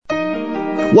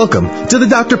Welcome to the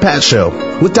Dr. Pat Show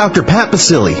with Dr. Pat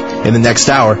Basili. In the next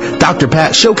hour, Dr.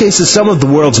 Pat showcases some of the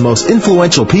world's most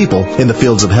influential people in the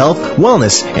fields of health,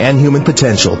 wellness, and human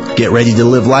potential. Get ready to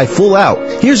live life full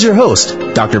out. Here's your host,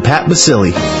 Dr. Pat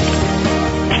Basili.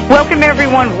 Welcome,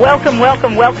 everyone. Welcome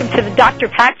to the Dr.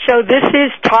 Pat Show. This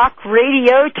is Talk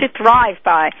Radio to Thrive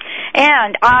By.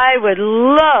 And I would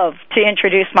love to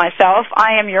introduce myself.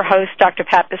 I am your host, Dr.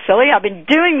 Pat Basili. I've been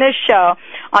doing this show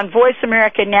on Voice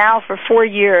America now for 4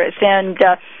 years. And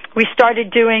we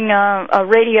started doing a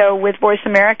radio with Voice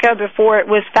America before it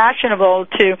was fashionable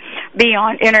to be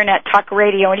on Internet Talk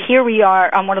Radio. And here we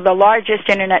are on one of the largest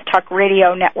Internet Talk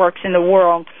Radio networks in the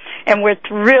world. And we're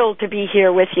thrilled to be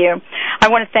here with you. I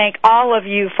want to thank all of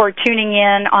you for tuning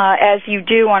in as you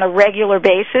do on a regular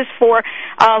basis, for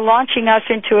launching us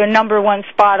into a number one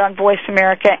spot on Voice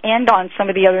America and on some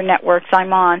of the other networks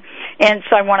I'm on. And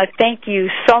so I want to thank you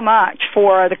so much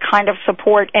for the kind of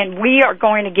support, and we are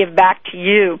going to give back to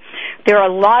you. There are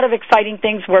a lot of exciting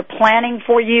things we're planning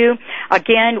for you.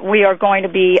 Again, we are going to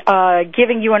be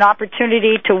giving you an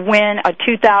opportunity to win a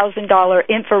 $2,000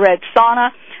 infrared sauna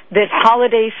this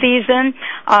holiday season.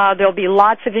 There'll be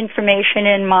lots of information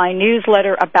in my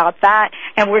newsletter about that,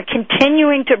 and we're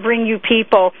continuing to bring you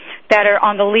people that are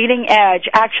on the leading edge.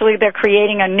 Actually, they're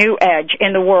creating a new edge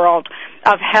in the world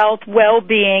of health,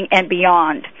 well-being, and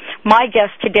beyond. My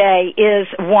guest today is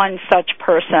one such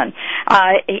person.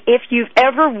 If you've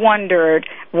ever wondered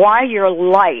why your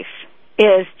life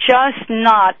is just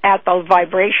not at the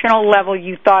vibrational level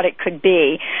you thought it could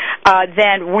be,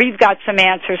 then we've got some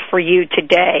answers for you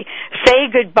today. Say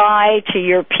goodbye to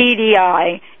your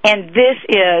PDI, and this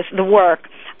is the work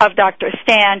of Dr.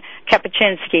 Stan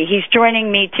Kapuscinski. He's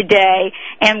joining me today,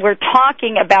 and we're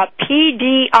talking about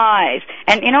PDIs.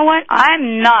 And you know what?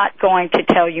 I'm not going to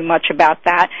tell you much about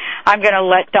that. I'm going to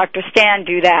let Dr. Stan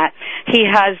do that. He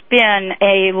has been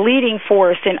a leading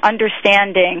force in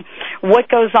understanding what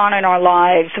goes on in our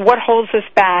lives, what holds us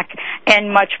back,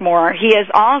 and much more. He is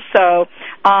also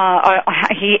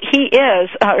he is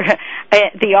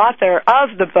the author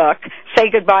of the book,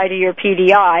 Say Goodbye to Your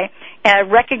PDI,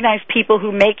 recognize people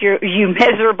who make you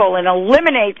miserable and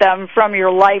eliminate them from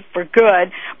your life for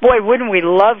good. Boy, wouldn't we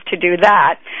love to do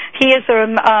that. He is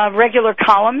a regular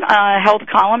column, health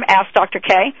column, Ask Dr.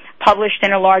 K, published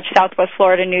in a large Southwest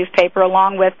Florida newspaper,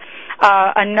 along with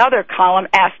another column,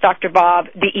 Ask Dr. Bob,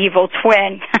 the evil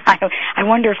twin. I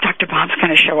wonder if Dr. Bob's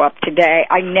going to show up today.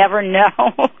 I never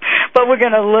know, but we're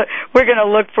going to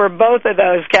look for both of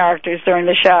those characters during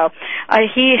the show.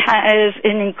 He has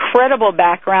an incredible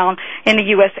background in the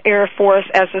U.S. Air Force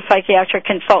as a psychiatric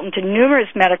consultant to numerous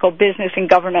medical, business, and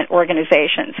government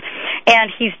organizations, and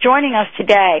he's joining us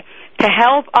today to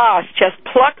help us just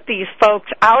pluck these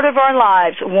folks out of our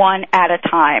lives one at a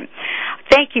time.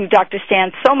 Thank you, Dr.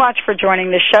 Stan, so much for joining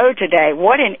the show today.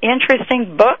 What an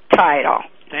interesting book title.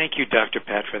 Thank you, Dr.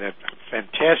 Pat, for that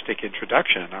fantastic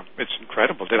introduction. It's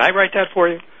incredible. Did I write that for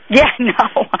you? Yeah, no.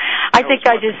 I think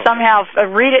I just somehow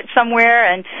read it somewhere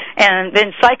and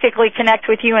then psychically connect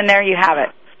with you, and there you have it.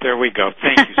 There we go.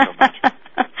 Thank you so much.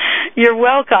 You're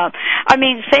welcome. I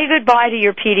mean, say goodbye to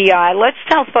your PDI. Let's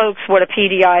tell folks what a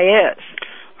PDI is.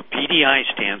 A PDI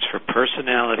stands for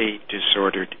Personality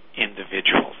Disordered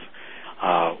Individuals.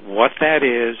 What that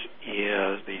is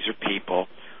these are people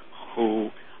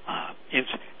who,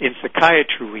 in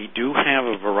psychiatry, we do have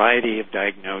a variety of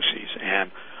diagnoses,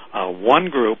 and one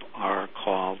group are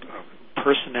called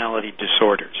personality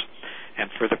disorders. And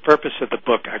for the purpose of the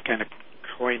book, I've kind of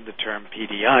coined the term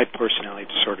PDI, Personality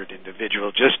Disordered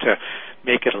Individual, just to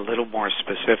make it a little more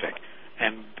specific.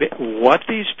 And what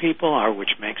these people are,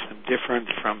 which makes them different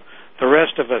from the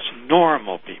rest of us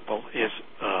normal people, is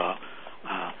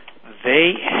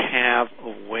they have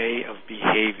a way of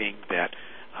behaving that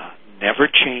never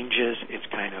changes. It's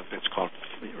called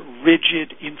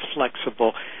rigid,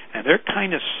 inflexible, and they're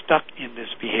kind of stuck in this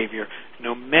behavior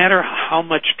no matter how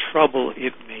much trouble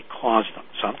it may cause them.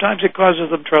 Sometimes it causes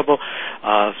them trouble,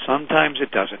 sometimes it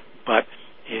doesn't, but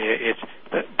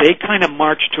they kind of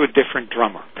march to a different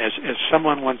drummer. As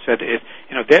someone once said,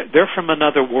 they're from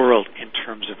another world in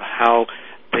terms of how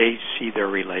they see their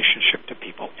relationship to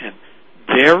people, and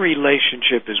their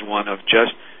relationship is one of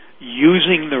just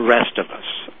using the rest of us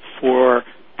for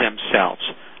themselves.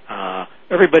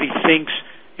 Everybody thinks,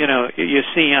 you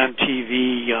see on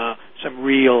TV some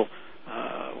real,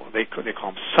 they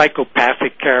call them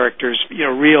psychopathic characters,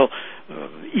 real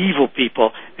evil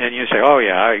people, and you say, oh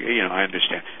yeah, I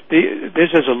understand. This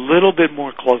is a little bit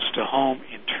more close to home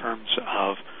in terms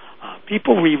of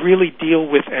people we really deal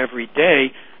with every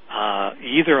day,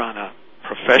 either on a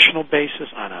professional basis,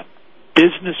 on a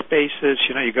business basis.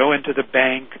 You go into the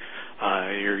bank,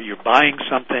 you're buying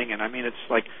something, and I mean, it's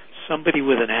like somebody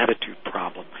with an attitude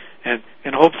problem. And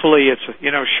hopefully it's,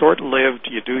 short-lived.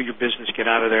 You do your business, get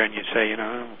out of there, and you say,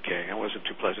 okay, that wasn't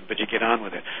too pleasant, but you get on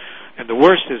with it. And the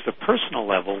worst is the personal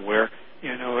level where,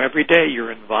 every day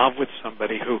you're involved with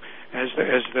somebody who, as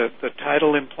the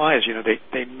title implies,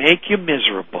 they make you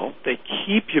miserable, they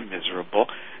keep you miserable,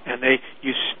 and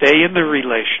you stay in the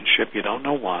relationship, you don't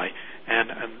know why, and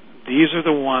these are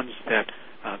the ones that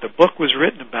the book was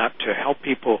written about to help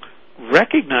people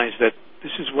recognize that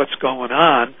this is what's going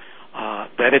on,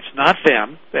 that it's not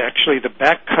them. Actually, the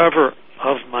back cover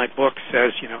of my book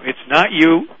says, it's not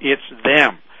you, it's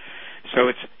them. So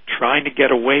it's trying to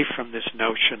get away from this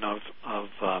notion of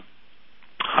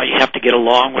how you have to get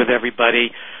along with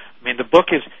everybody. I mean, the book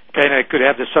is kind of could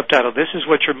have the subtitle, "This is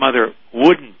what your mother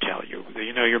wouldn't tell you."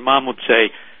 Your mom would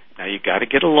say, "Now you got to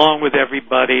get along with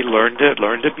everybody. Learn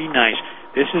to be nice."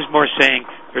 This is more saying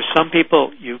there's some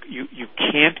people you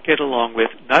can't get along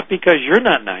with, not because you're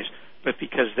not nice, but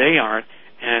because they aren't,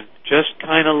 and just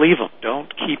kind of leave them.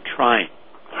 Don't keep trying.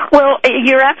 Well,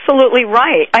 you're absolutely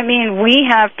right. I mean, we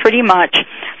have pretty much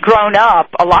grown up,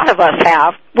 a lot of us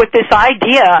have, with this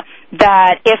idea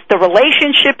that if the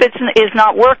relationship is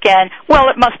not working, well,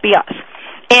 it must be us.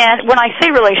 And when I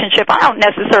say relationship, I don't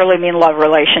necessarily mean love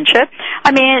relationship.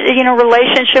 I mean,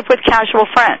 relationship with casual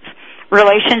friends,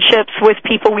 relationships with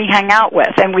people we hang out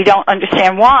with, and we don't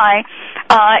understand why.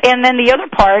 And then the other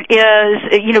part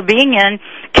is, being in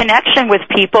connection with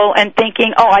people and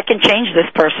thinking, oh, I can change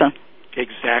this person.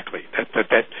 Exactly.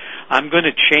 That I'm going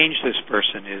to change this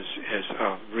person is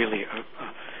really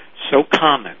so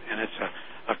common, and it's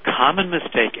a common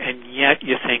mistake. And yet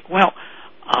you think, well,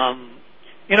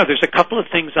 there's a couple of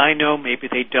things I know, maybe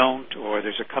they don't, or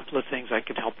there's a couple of things I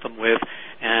can help them with,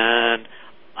 and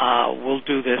we'll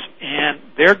do this, and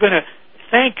they're going to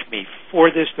thank me for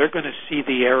this. They're going to see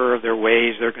the error of their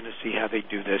ways. They're going to see how they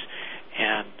do this,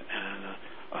 and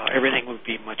everything will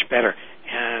be much better.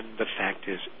 And the fact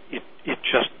is, it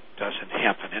just doesn't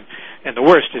happen. And the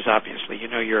worst is obviously,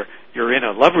 you're in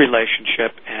a love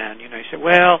relationship, and you say,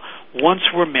 well, once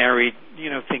we're married,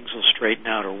 things will straighten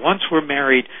out, or once we're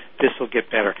married, this will get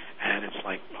better. And it's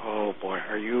like, oh boy,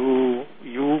 are you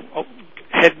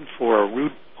heading for a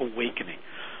rude awakening?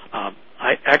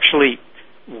 I actually,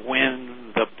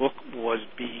 when the book was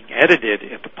being edited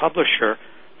at the publisher,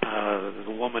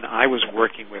 the woman I was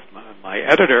working with, my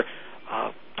editor,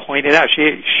 pointed out,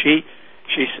 she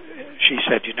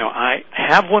said, I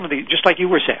have one of these, just like you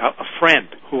were saying, a friend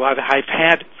who I've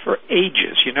had for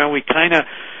ages. We kind of,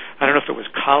 I don't know if it was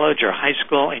college or high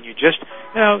school, and you just,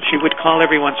 she would call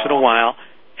every once in a while.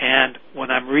 And when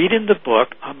I'm reading the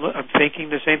book, I'm thinking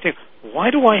the same thing.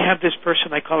 Why do I have this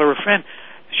person? I call her a friend.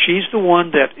 She's the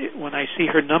one that, when I see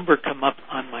her number come up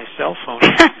on my cell phone,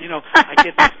 I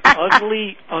get this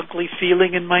ugly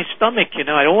feeling in my stomach. I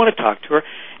don't want to talk to her.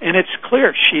 And it's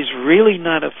clear she's really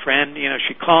not a friend.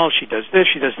 She calls, she does this,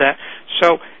 she does that.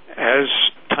 So as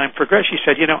time progressed, she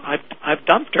said, I've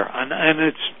dumped her, and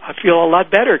I feel a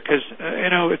lot better because,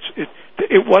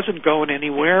 it wasn't going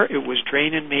anywhere. It was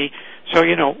draining me. So,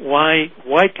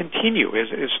 why continue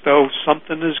as though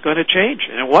something is going to change?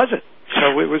 And it wasn't.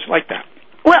 So it was like that.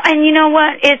 Well, and you know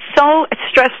what? It's so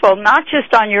stressful, not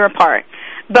just on your part,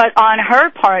 but on her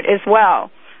part as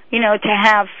well, to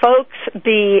have folks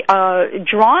be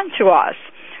drawn to us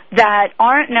that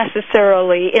aren't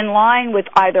necessarily in line with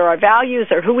either our values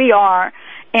or who we are,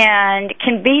 and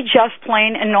can be just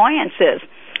plain annoyances.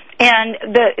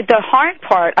 And the hard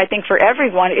part, I think, for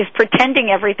everyone is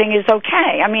pretending everything is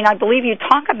okay. I mean, I believe you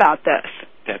talk about this.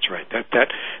 That's right.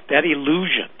 That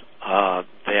illusion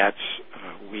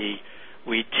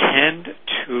we tend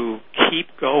to keep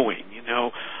going.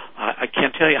 I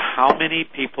can't tell you how many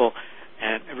people,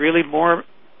 and really more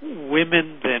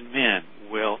women than men,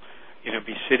 will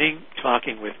be sitting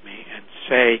talking with me and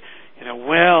say,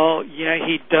 well, yeah,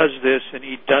 he does this and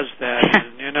he does that,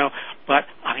 and, but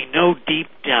I know deep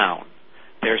down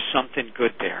there's something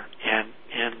good there,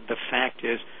 and the fact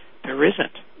is there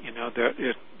isn't.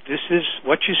 This is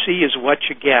what you see is what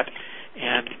you get.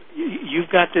 And you've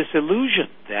got this illusion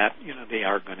that they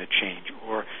are going to change,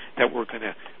 or that we're going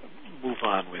to move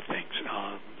on with things.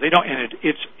 They don't, and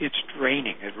it's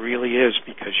draining. It really is,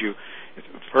 because you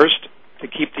first to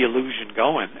keep the illusion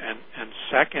going, and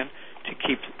second to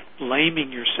keep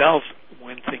blaming yourself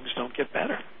when things don't get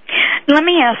better. Let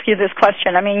me ask you this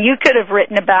question. I mean, you could have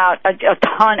written about a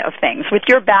ton of things with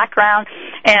your background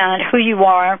and who you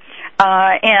are,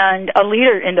 and a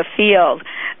leader in the field.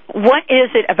 What is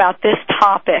it about this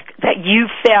topic that you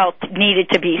felt needed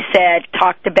to be said,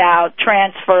 talked about,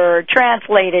 transferred,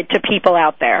 translated to people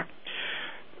out there?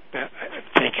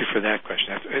 Thank you for for that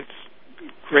question. It's a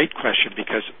great question,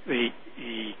 because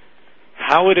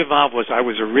how it evolved was, I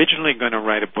was originally going to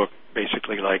write a book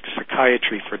basically like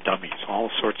Psychiatry for Dummies,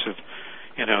 all sorts of,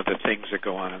 the things that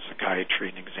go on in psychiatry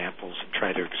and examples, and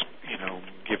try to,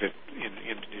 give it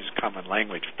in his common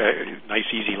language, nice,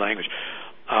 easy language.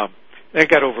 That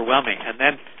got overwhelming. And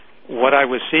then what I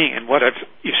was seeing, and what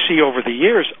you see over the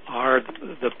years, are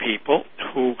the people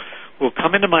who will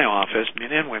come into my office,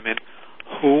 men and women,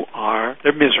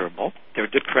 they're miserable, they're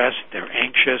depressed, they're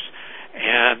anxious,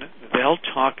 and they'll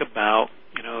talk about,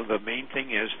 the main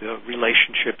thing is the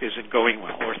relationship isn't going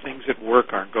well, or things at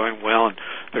work aren't going well, and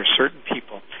there's certain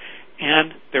people,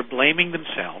 and they're blaming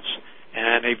themselves,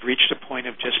 and they've reached a point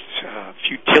of just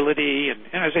futility, and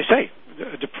as I say,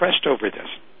 depressed over this.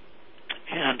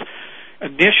 And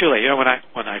initially,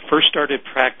 when I first started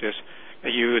practice,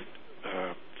 you would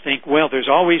think, well, there's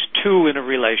always two in a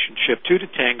relationship, two to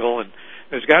tangle, and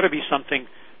there's got to be something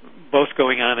both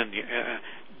going on.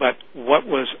 But what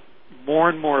was more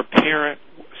and more apparent,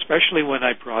 especially when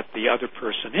I brought the other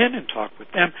person in and talked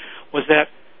with them, was that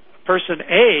person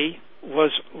A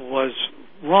was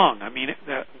wrong. I mean,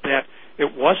 that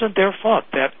it wasn't their fault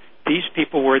that these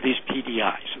people were these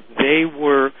PDIs. They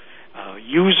were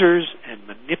users and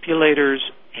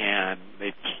manipulators, and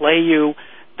they play you.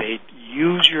 They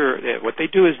use what they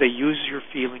do is they use your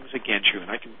feelings against you, and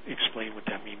I can explain what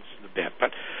that means in a bit.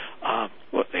 But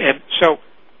and so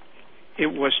it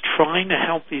was trying to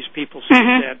help these people see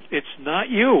that it's not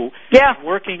you. Yeah.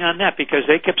 Working on that, because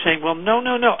they kept saying, well, no.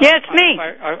 Yeah, it's me.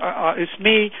 It's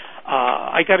me.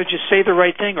 I got to just say the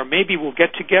right thing, or maybe we'll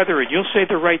get together and you'll say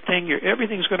the right thing.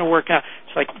 Everything's going to work out.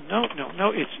 It's like, no,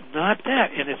 it's not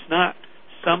that, and it's not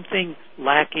something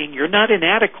lacking. You're not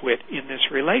inadequate in this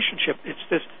relationship. It's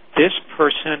this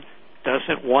person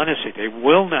doesn't want to see. They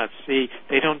will not see.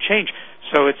 They don't change.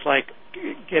 So it's like,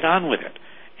 get on with it.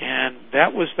 And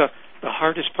that was the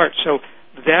hardest part. So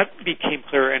that became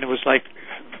clear, and it was like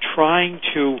trying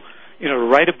to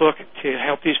write a book to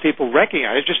help these people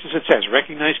recognize, just as it says,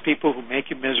 recognize people who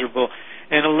make you miserable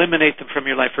and eliminate them from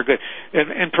your life for good.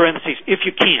 In parentheses, if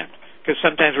you can, because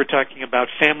sometimes we're talking about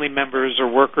family members or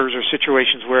workers or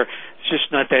situations where it's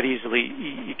just not that easily,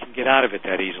 you can get out of it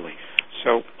that easily.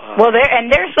 So,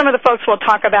 there's some of the folks we'll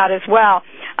talk about as well.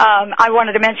 I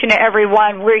wanted to mention to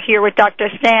everyone, we're here with Dr.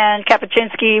 Stan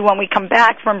Kapuscinski. When we come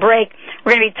back from break,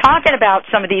 we're going to be talking about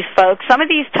some of these folks, some of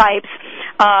these types,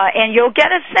 and you'll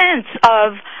get a sense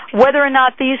of whether or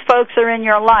not these folks are in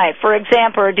your life. For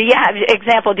example, do you have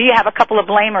a couple of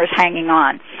blamers hanging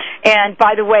on? And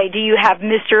by the way, do you have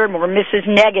Mr. or Mrs.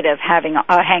 Negative hanging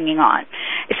on?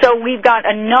 So we've got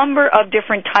a number of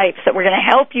different types that we're going to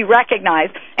help you recognize,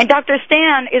 and Dr.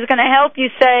 Stan is going to help you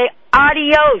say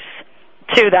adios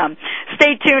to them.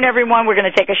 Stay tuned, everyone. We're going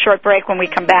to take a short break. When we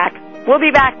come back, we'll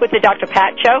be back with the Dr.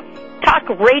 Pat Show, talk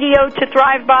radio to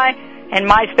thrive by, and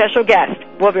my special guest.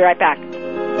 We'll be right back.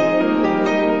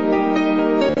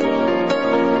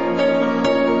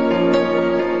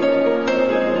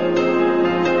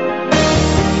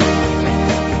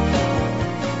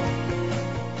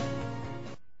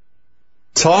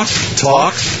 Talk.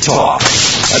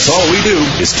 That's all we do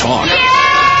is talk.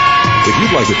 If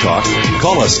you'd like to talk,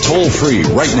 call us toll-free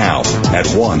right now at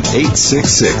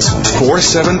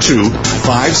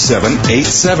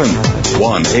 1-866-472-5787.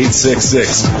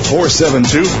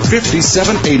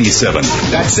 1-866-472-5787.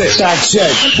 That's it.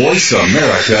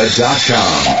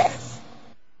 VoiceAmerica.com.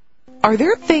 Are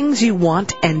there things you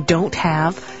want and don't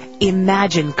have?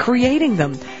 Imagine creating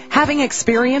them. Having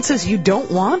experiences you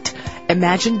don't want?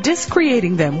 Imagine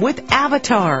discreating them with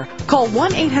Avatar. Call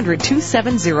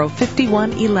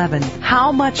 1-800-270-5111.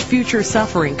 How much future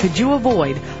suffering could you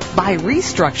avoid by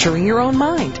restructuring your own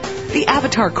mind? The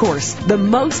Avatar course, the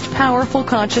most powerful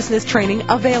consciousness training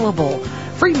available.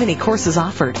 Free mini courses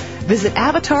offered. Visit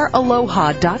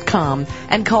avataraloha.com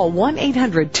and call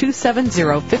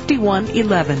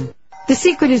 1-800-270-5111. The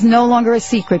secret is no longer a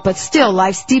secret, but still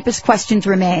life's deepest questions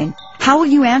remain. How will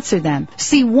you answer them?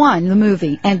 See One, the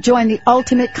movie, and join the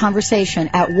ultimate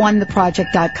conversation at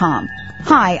onetheproject.com.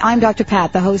 Hi, I'm Dr.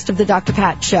 Pat, the host of The Dr.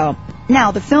 Pat Show. Now,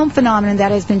 the film phenomenon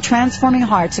that has been transforming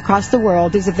hearts across the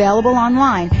world is available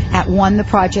online at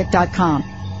onetheproject.com.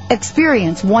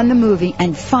 Experience One, the movie,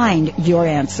 and find your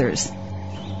answers.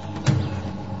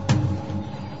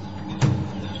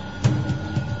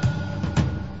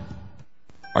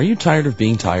 Are you tired of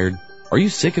being tired? Are you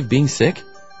sick of being sick?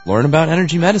 Learn about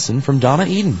energy medicine from Donna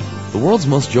Eden, the world's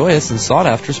most joyous and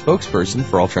sought-after spokesperson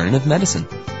for alternative medicine.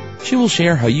 She will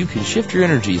share how you can shift your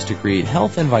energies to create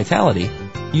health and vitality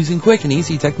using quick and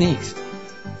easy techniques.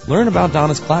 Learn about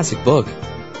Donna's classic book,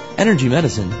 Energy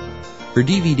Medicine, her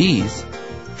DVDs,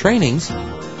 trainings,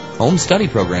 home study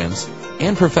programs,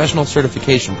 and professional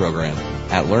certification program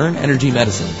at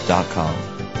learnenergymedicine.com.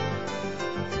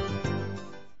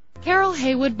 Carol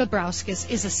Haywood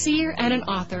Bobrowskis is a seer and an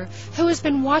author who has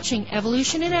been watching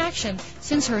evolution in action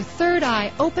since her third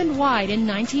eye opened wide in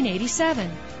 1987.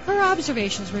 Her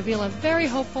observations reveal a very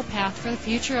hopeful path for the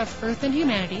future of Earth and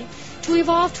humanity to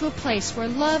evolve to a place where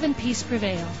love and peace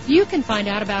prevail. You can find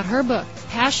out about her book,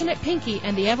 Passionate Pinky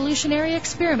and the Evolutionary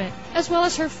Experiment, as well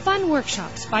as her fun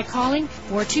workshops by calling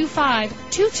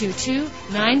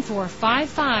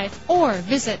 425-222-9455 or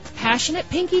visit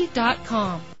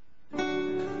passionatepinky.com.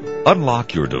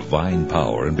 Unlock your divine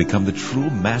power and become the true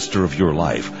master of your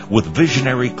life with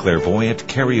visionary clairvoyant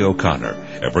Carrie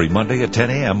O'Connor every Monday at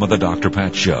 10 a.m. on the Dr.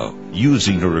 Pat Show.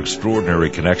 Using her extraordinary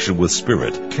connection with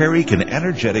Spirit, Carrie can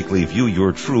energetically view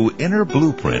your true inner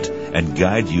blueprint and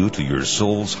guide you to your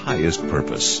soul's highest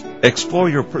purpose. Explore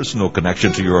your personal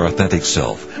connection to your authentic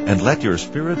self and let your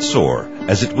spirit soar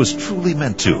as it was truly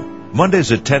meant to.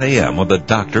 Mondays at 10 a.m. on the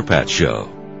Dr. Pat Show.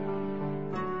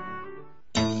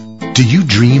 Do you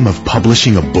dream of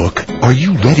publishing a book? Are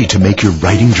you ready to make your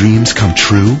writing dreams come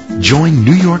true? Join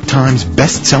New York Times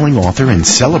best-selling author and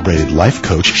celebrated life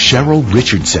coach Cheryl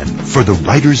Richardson for the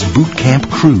Writers Boot Camp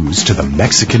Cruise to the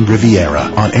Mexican Riviera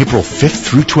on April 5th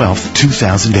through 12th,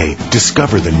 2008.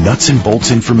 Discover the nuts and bolts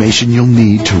information you'll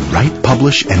need to write,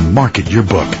 publish, and market your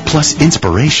book, plus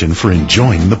inspiration for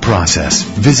enjoying the process.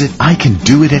 Visit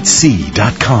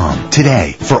icandoitatsea.com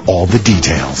today for all the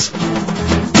details.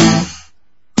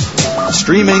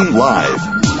 Streaming live,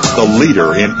 the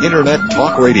leader in Internet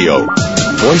talk radio,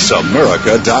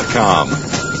 VoiceAmerica.com.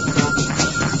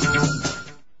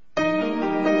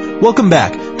 Welcome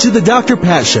back to the Dr.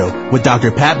 Pat Show with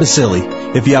Dr. Pat Basili.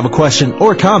 If you have a question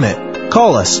or comment,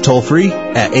 call us toll-free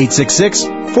at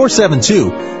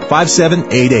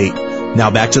 866-472-5788. Now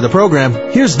back to the program.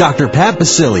 Here's Dr. Pat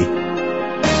Basili.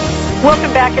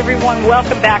 Welcome back, everyone.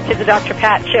 Welcome back to the Dr.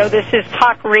 Pat Show. This is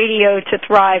Talk Radio to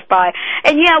Thrive By.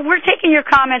 And, yeah, we're taking your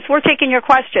comments. We're taking your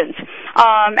questions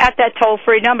at that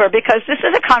toll-free number because this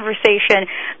is a conversation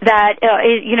that,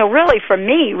 really for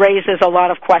me raises a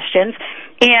lot of questions.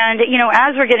 And,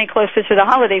 as we're getting closer to the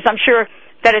holidays, I'm sure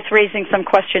that it's raising some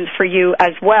questions for you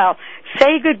as well.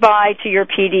 Say Goodbye to Your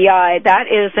PDI. That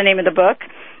is the name of the book.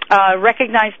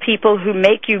 Recognize people who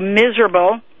make you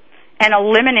miserable and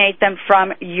eliminate them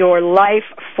from your life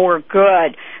for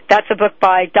good. That's a book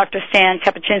by Dr. Stan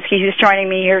Kapuscinski, who's joining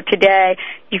me here today.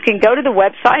 You can go to the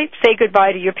website,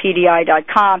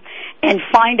 saygoodbyetoyourpdi.com, and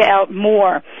find out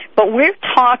more. But we're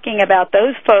talking about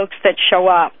those folks that show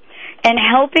up and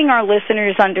helping our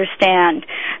listeners understand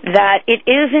that it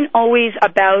isn't always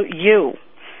about you.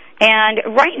 And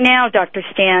right now, Dr.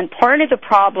 Stan, part of the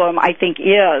problem, I think,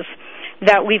 is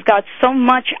that we've got so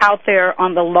much out there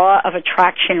on the law of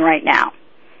attraction right now.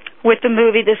 With the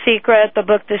movie The Secret, the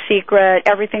book The Secret,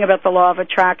 everything about the law of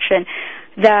attraction,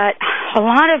 that a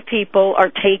lot of people are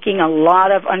taking a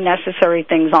lot of unnecessary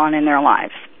things on in their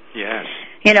lives. Yes.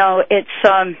 It's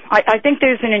I think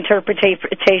there's an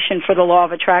interpretation for the law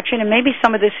of attraction, and maybe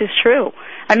some of this is true.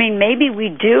 I mean, maybe we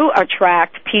do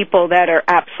attract people that are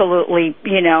absolutely,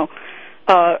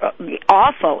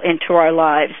 awful into our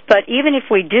lives. But even if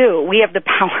we do, we have the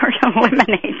power to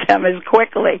eliminate them as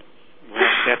quickly.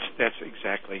 Well, that's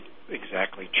exactly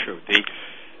true.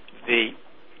 The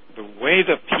way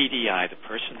the PDI, the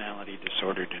personality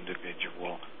disordered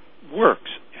individual,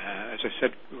 works, as I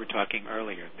said, we were talking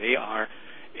earlier, they are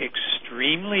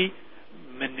extremely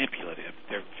manipulative.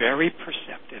 They're very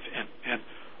perceptive, and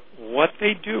what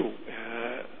they do,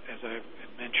 as I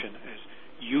mentioned, is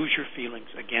use your feelings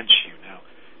against you. Now,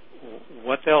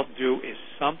 what they'll do is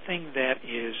something that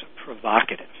is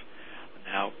provocative.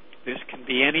 Now, this can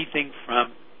be anything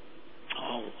from,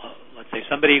 let's say,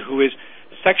 somebody who is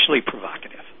sexually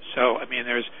provocative. So, I mean,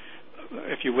 there's,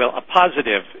 if you will, a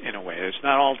positive in a way. It's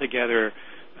not altogether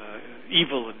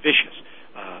evil and vicious.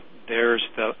 There's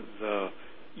the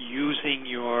using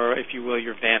your, if you will,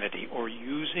 your vanity, or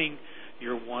using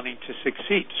your wanting to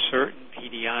succeed. Certain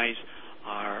PDIs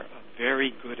are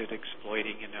very good at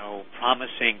exploiting,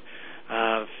 promising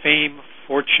fame,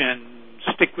 fortune,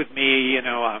 stick with me,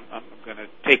 I'm going to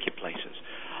take you places.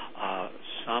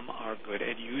 Some are good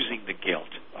at using the guilt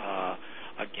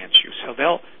against you. So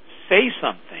they'll say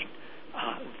something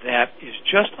that is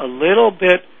just a little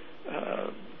bit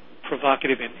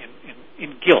provocative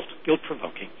in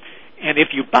guilt-provoking. And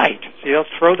if you bite, see, they'll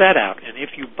throw that out. And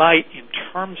if you bite in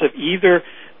terms of either,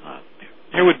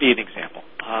 here would be an example.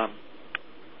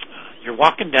 You're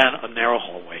walking down a narrow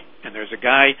hallway, and there's a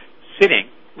guy sitting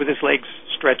with his legs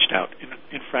stretched out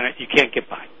in front of you. You can't get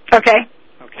by. Okay.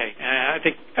 Okay, and I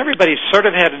think everybody's sort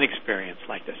of had an experience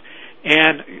like this.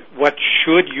 And what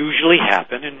should usually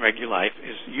happen in regular life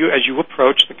is as you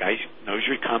approach, the guy knows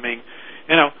you're coming.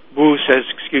 Boo says,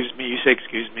 excuse me, you say,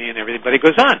 excuse me, and everybody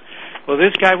goes on. Well,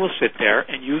 this guy will sit there,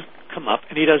 and you come up,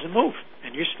 and he doesn't move.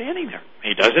 And you're standing there.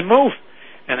 And he doesn't move.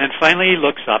 And then finally he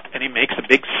looks up, and he makes a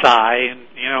big sigh and,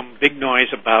 big noise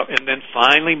and then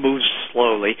finally moves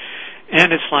slowly.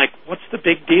 And it's like, what's the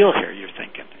big deal here, you're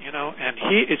thinking, And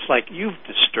it's like you've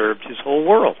disturbed his whole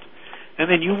world.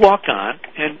 And then you walk on,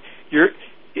 and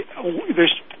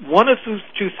there's one of the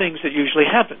two things that usually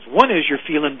happens. One is you're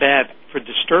feeling bad for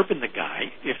disturbing the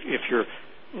guy if you're,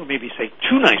 maybe say,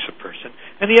 too nice a person.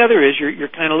 And the other is you're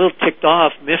kind of a little ticked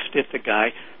off, miffed at the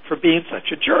guy for being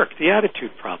such a jerk, the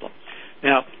attitude problem.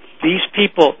 Now, these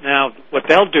people, what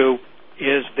they'll do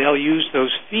is they'll use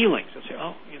those feelings. They'll say,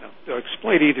 they'll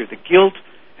exploit either the guilt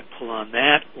and pull on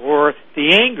that or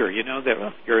the anger,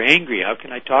 that, you're angry, how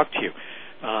can I talk to you?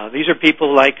 These are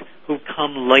people who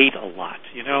come late a lot,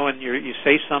 and you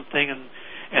say something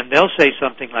and they'll say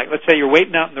something like, let's say you're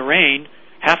waiting out in the rain,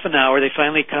 half an hour, they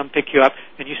finally come pick you up,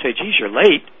 and you say, geez, you're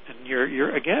late, and you're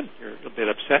a little bit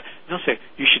upset. And they'll say,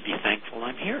 you should be thankful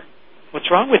I'm here. What's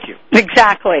wrong with you?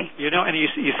 Exactly. And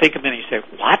you think a minute, you say,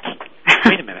 what?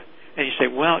 Wait a minute. And you say,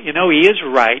 well, he is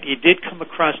right. He did come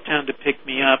across town to pick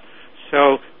me up,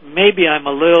 so maybe I'm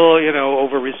a little,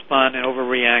 over-responding,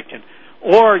 overreacting.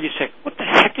 Or you say, what the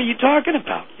heck are you talking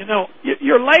about?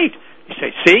 You're late. You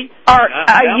say, see? Are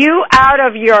you out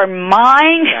of your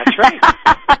mind? That's right.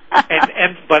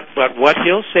 But what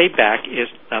he'll say back is,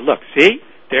 now look, see?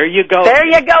 There you go. There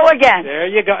you go again. There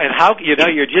you go. And how,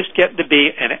 you're just getting to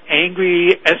be an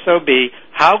angry SOB.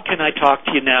 How can I talk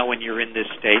to you now when you're in this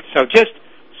state? So just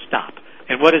stop.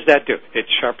 And what does that do? It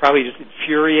probably just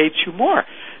infuriates you more.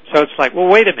 So it's like, well,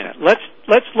 wait a minute. Let's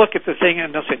look at the thing,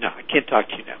 and they'll say, no, I can't talk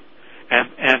to you now.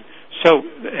 And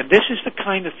this is the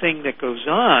kind of thing that goes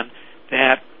on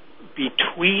that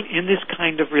in this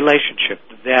kind of relationship,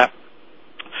 that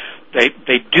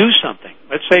they do something.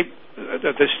 Let's say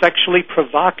the sexually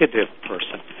provocative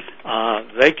person,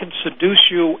 they can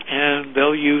seduce you, and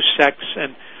they'll use sex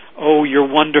and, oh, you're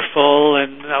wonderful,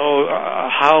 and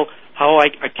how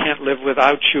I can't live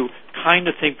without you, kind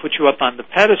of thing, put you up on the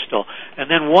pedestal. And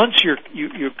then once you're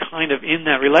kind of in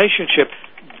that relationship,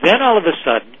 then all of a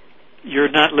sudden you're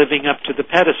not living up to the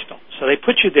pedestal. So they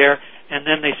put you there, and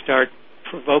then they start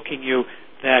provoking you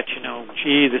that,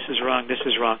 gee, this is wrong, this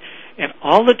is wrong. And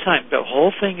all the time, the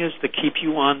whole thing is to keep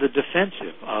you on the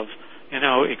defensive of,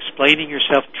 explaining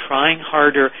yourself, trying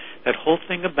harder, that whole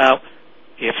thing about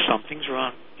if something's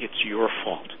wrong, it's your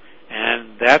fault.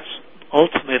 And that's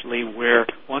ultimately where,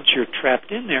 once you're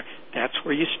trapped in there, that's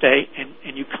where you stay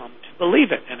and you come to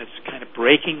believe it. And it's kind of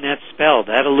breaking that spell,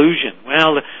 that illusion.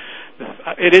 Well,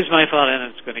 it is my fault, and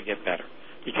it's going to get better.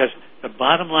 Because the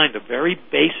bottom line, the very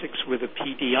basics with a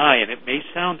PDI, and it may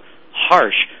sound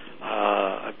harsh,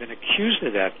 I've been accused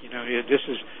of that. This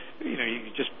is,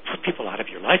 you just put people out of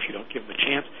your life. You don't give them a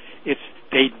chance.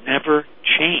 They never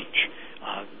change.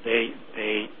 They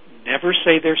never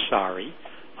say they're sorry.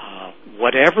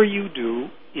 Whatever you do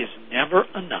is never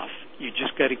enough. You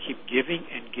just got to keep giving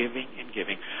and giving and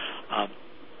giving.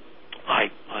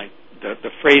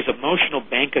 The phrase emotional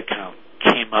bank account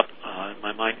came up in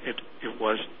my mind. It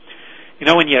was,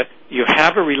 when you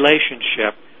have a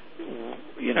relationship,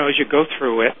 as you go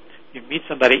through it, you meet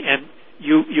somebody, and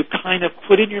you kind of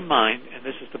put in your mind, and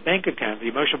this is the bank account, the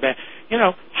emotional bank,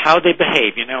 how they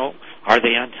behave, are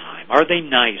they on time? Are they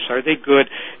nice? Are they good?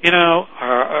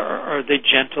 Are they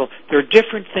gentle? There are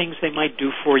different things they might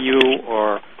do for you,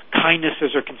 or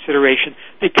kindnesses or consideration.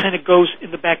 It kind of goes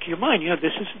in the back of your mind,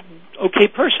 this is an okay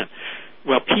person.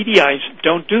 Well, PDIs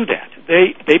don't do that.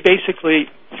 They basically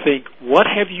think, what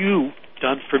have you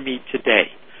done for me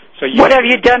today? So what have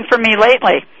you done for me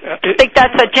lately? I think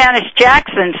that's a Janis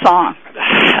Jackson song.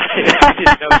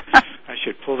 I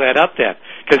should pull that up then,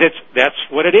 because that's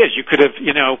what it is. You could have,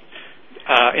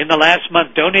 in the last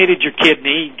month, donated your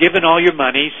kidney, given all your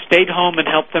money, stayed home and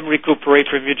helped them recuperate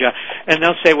from your job. And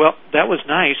they'll say, well, that was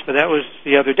nice, but that was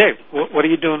the other day. What are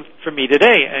you doing for me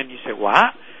today? And you say,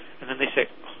 what? And then they say,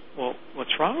 well,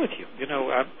 what's wrong with you?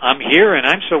 I'm here and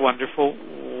I'm so wonderful.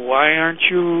 Why aren't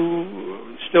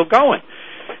you still going?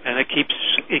 And it keeps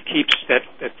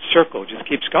that circle just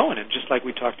keeps going. And just like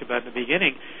we talked about in the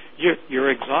beginning, you're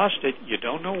exhausted. You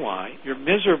don't know why. You're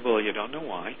miserable. You don't know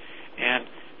why. And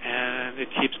it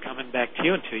keeps coming back to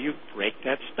you until you break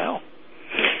that spell.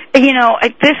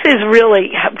 This is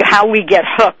really how we get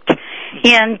hooked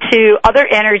into other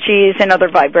energies and other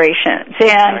vibrations.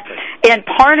 And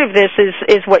part of this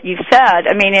is what you said.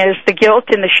 I mean, is the guilt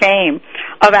and the shame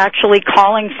of actually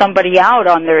calling somebody out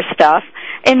on their stuff,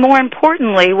 and more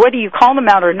importantly, whether you call them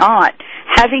out or not,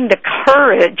 having the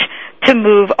courage to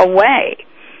move away.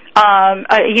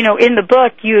 In the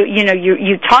book,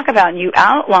 you talk about and you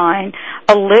outline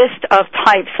a list of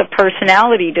types of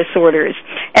personality disorders,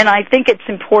 and I think it's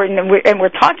important, and we're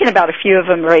talking about a few of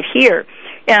them right here.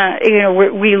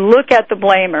 We look at the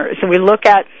blamers, and we look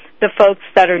at the folks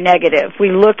that are negative.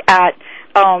 We look at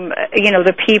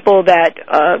the people that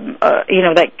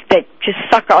that just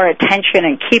suck our attention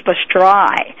and keep us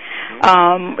dry.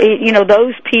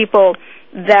 Those people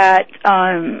that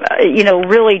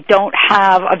really don't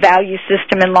have a value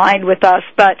system in line with us,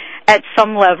 but at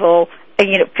some level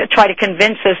try to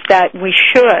convince us that we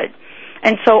should.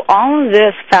 And so all of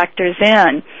this factors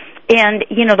in. And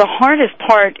the hardest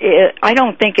part I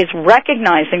don't think is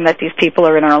recognizing that these people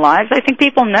are in our lives. I think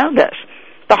people know this.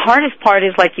 The hardest part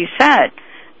is, like you said,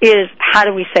 is how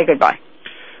do we say goodbye?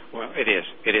 Well, it is.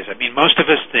 I mean, most of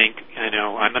us think,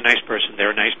 I'm a nice person,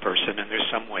 they're a nice person, and there's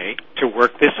some way to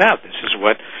work this out. This is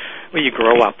what you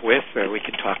grow up with. We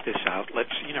can talk this out. The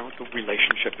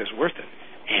relationship is worth it.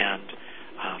 And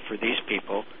for these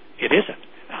people, it isn't.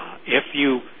 If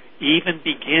you even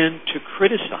begin to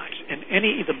criticize in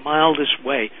the mildest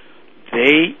way,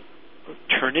 they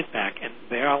turn it back, and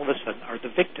they all of a sudden are the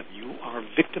victim. You are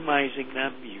victimizing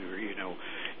them.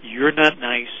 You're not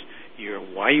nice.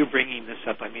 Why are you bringing this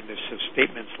up? I mean, there's some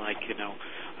statements like,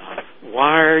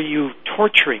 why are you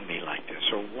torturing me like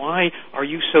this? Or why are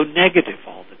you so negative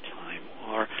all the time?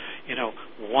 Or,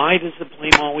 why does the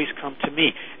blame always come to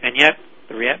me? And yet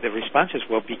the response is,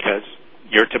 well, because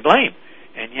you're to blame.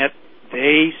 And yet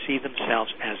they see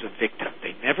themselves as a victim.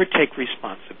 They never take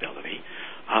responsibility.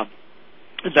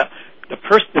 The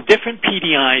different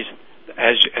PDIs,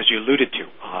 as you alluded to,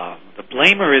 the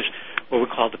blamer is what we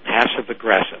call the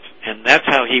passive-aggressive, and that's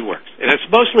how he works. And it's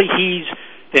mostly he's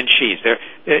than she's.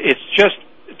 It's just,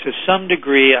 to some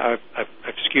degree, I've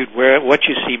skewed what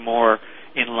you see more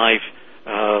in life,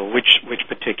 which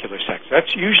particular sex.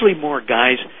 That's usually more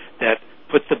guys that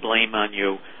put the blame on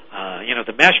you.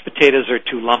 The mashed potatoes are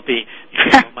too lumpy.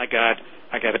 Oh, my God,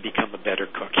 I got to become a better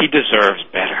cook. He deserves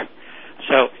better.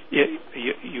 So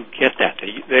you get that.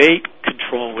 They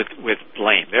control with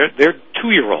blame. They're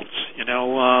 2-year-olds.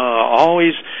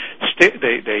 Always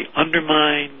they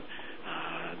undermine,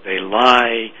 they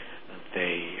lie,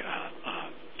 they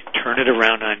turn it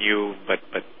around on you, but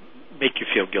make you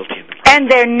feel guilty in the process. And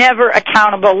they're never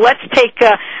accountable. Let's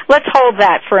hold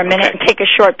that for a minute and take a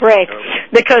short break,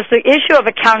 because the issue of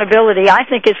accountability, I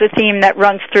think, is a theme that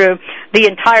runs through the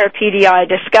entire PDI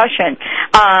discussion.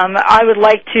 I would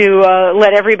like to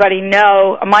let everybody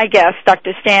know my guest,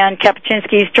 Dr. Stan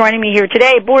Kapuscinski, is joining me here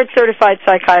today, board-certified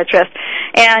psychiatrist,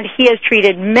 and he has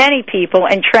treated many people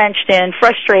entrenched in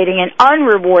frustrating and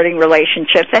unrewarding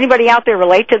relationships. Anybody out there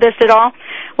relate to this at all?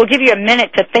 We'll give you a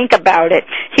minute to think about it.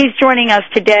 He's joining us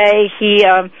today. He,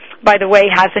 by the way,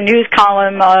 has a news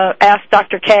column, Ask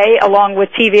Dr. K, along with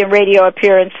TV and radio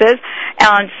appearances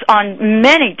on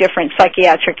many different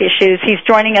psychiatric issues. He's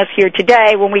joining us here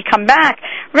today. When we come back,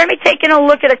 we're going to be taking a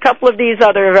look at a couple of these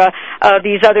other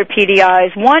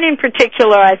PDIs. One in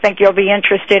particular I think you'll be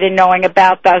interested in knowing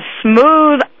about, the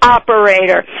smooth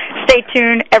operator. Stay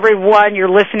tuned, everyone. You're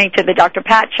listening to the Dr.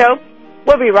 Pat Show.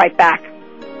 We'll be right back.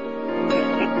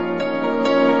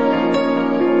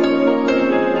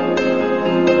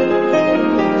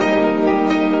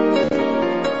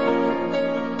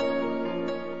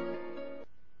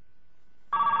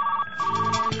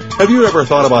 Have you ever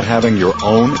thought about having your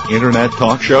own internet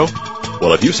talk show?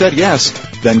 Well, if you said yes,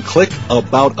 then click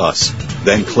About Us.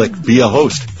 Then click Be a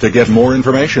Host to get more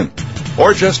information.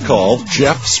 Or just call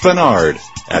Jeff Spinard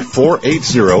at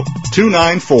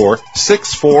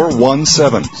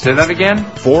 480-294-6417. Say that again?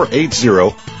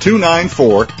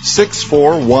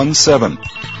 480-294-6417.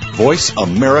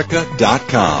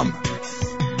 VoiceAmerica.com.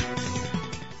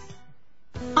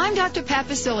 I'm Dr. Pat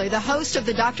Basile, the host of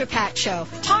the Dr. Pat Show.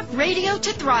 Talk radio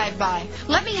to thrive by.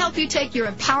 Let me help you take your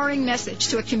empowering message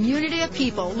to a community of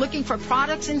people looking for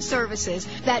products and services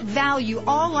that value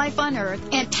all life on earth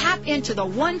and tap into the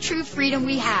one true freedom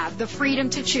we have, the freedom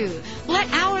to choose.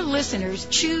 Let our listeners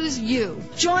choose you.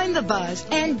 Join the buzz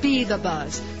and be the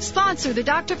buzz. Sponsor the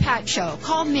Dr. Pat Show.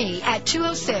 Call me at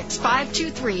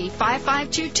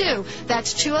 206-523-5522.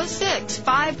 That's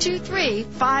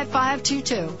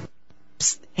 206-523-5522.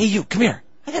 Hey, you, come here.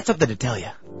 I got something to tell you.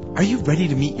 Are you ready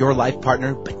to meet your life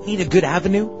partner but need a good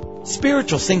avenue?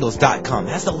 SpiritualSingles.com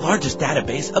has the largest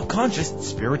database of conscious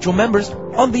spiritual members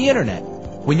on the Internet.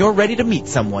 When you're ready to meet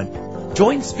someone,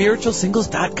 join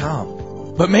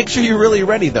SpiritualSingles.com. But make sure you're really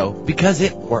ready, though, because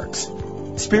it works.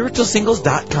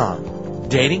 SpiritualSingles.com.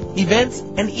 dating, events,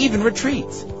 and even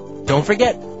retreats. Don't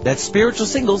forget, that's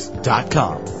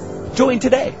spiritualsingles.com. Join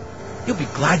today. You'll be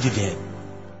glad you did.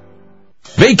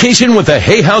 Vacation with the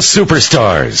Hay House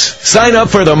Superstars. Sign up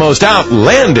for the most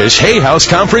outlandish Hay House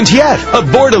conference yet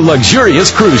aboard a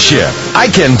luxurious cruise ship. I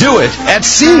Can Do It at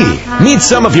Sea. Meet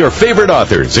some of your favorite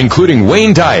authors, including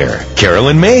Wayne Dyer,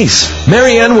 Carolyn Mace,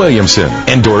 Marianne Williamson,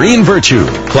 and Doreen Virtue.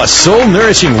 Plus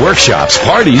soul-nourishing workshops,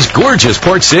 parties, gorgeous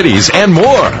port cities, and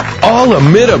more. All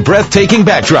amid a breathtaking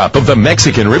backdrop of the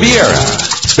Mexican Riviera.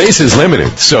 Space is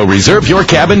limited, so reserve your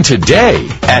cabin today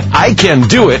at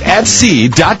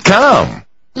ICanDoItAtSea.com.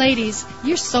 Ladies,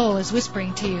 your soul is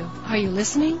whispering to you. Are you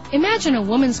listening? Imagine a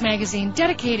woman's magazine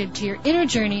dedicated to your inner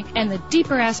journey and the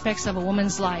deeper aspects of a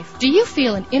woman's life. Do you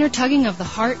feel an inner tugging of the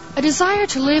heart? A desire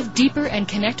to live deeper and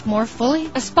connect more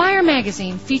fully? Aspire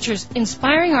magazine features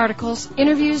inspiring articles,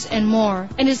 interviews, and more,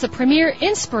 and is the premier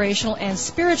inspirational and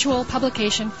spiritual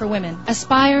publication for women.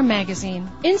 Aspire magazine.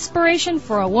 Inspiration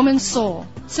for a woman's soul.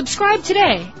 Subscribe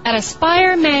today at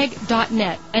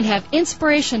aspiremag.net and have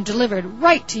inspiration delivered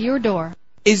right to your door.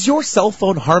 Is your cell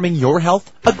phone harming your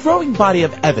health? A growing body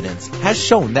of evidence has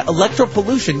shown that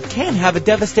electropollution can have a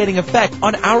devastating effect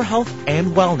on our health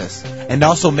and wellness, and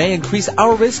also may increase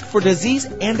our risk for disease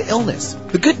and illness.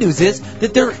 The good news is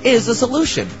that there is a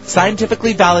solution.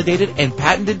 Scientifically validated and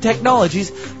patented technologies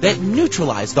that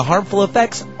neutralize the harmful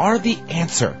effects are the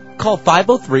answer. Call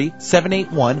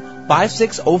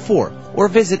 503-781-5604 or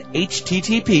visit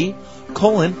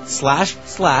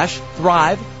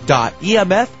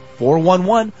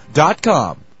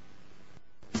http://thrive.emf411.com.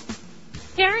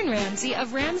 Karen Ramsey of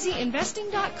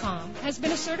RamseyInvesting.com has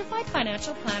been a certified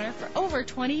financial planner for over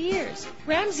 20 years.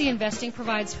 Ramsey Investing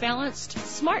provides balanced,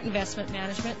 smart investment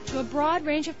management to a broad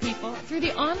range of people through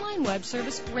the online web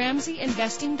service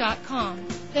RamseyInvesting.com.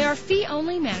 They are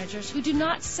fee-only managers who do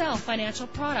not sell financial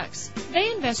products.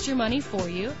 They invest your money for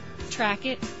you, track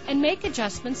it, and make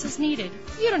adjustments as needed.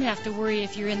 You don't have to worry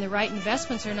if you're in the right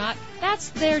investments or not. That's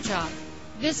their job.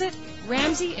 Visit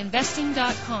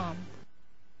RamseyInvesting.com.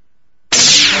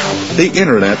 The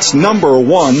Internet's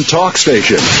 #1 talk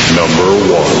station.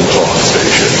 #1 talk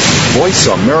station.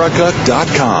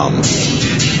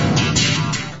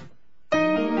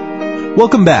 VoiceAmerica.com.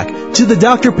 Welcome back to the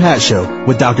Dr. Pat Show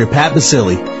with Dr. Pat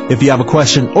Basili. If you have a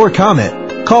question or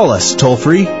comment, call us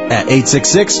toll-free at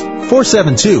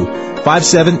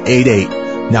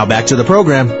 866-472-5788. Now back to the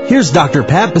program. Here's Dr.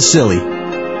 Pat Basili.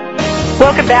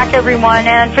 Welcome back, everyone.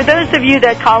 And for those of you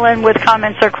that call in with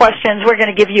comments or questions, we're going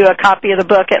to give you a copy of the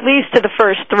book, at least to the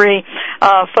first three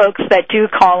folks that do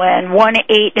call in,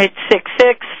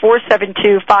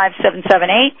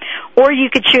 1-866-472-5778. Or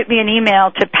you could shoot me an email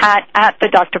to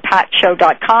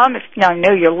pat@thedrpatshow.com. If I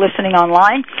know you're listening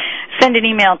online, send an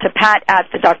email to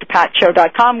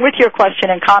pat@thedrpatshow.com with your question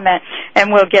and comment,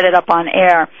 and we'll get it up on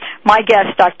air. My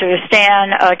guest, Dr.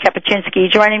 Stan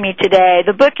Kapuscinski, joining me today.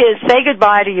 The book is Say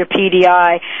Goodbye to Your PDI.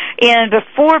 And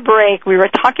before break, we were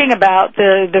talking about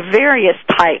the various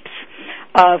types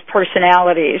of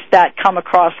personalities that come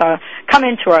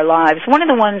into our lives. One of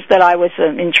the ones that I was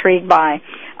intrigued by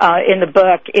in the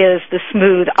book is the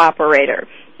smooth operator,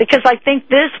 because I think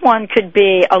this one could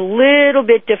be a little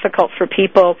bit difficult for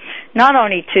people not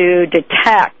only to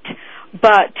detect,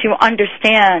 but to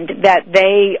understand that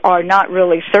they are not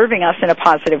really serving us in a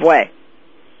positive way.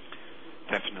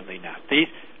 Definitely not.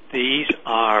 These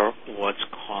are what's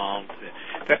called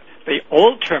the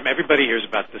old term. Everybody hears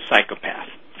about the psychopath,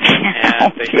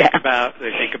 and they think about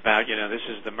this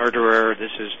is the murderer,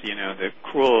 this is the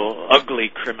cruel, ugly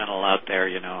criminal out there,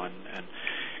 and on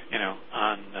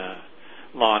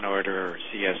Law and Order or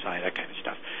CSI, that kind of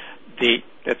stuff.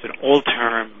 That's an old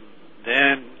term.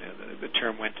 Then the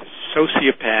term went to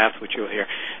sociopath, which you'll hear,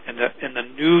 and the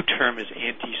new term is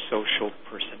antisocial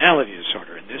personality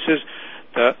disorder, and this is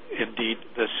indeed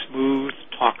the smooth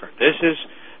talker. This is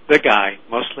the guy,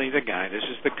 mostly the guy. This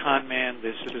is the con man.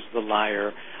 This is the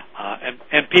liar,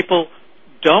 and people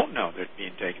don't know they're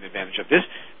being taken advantage of. This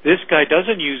guy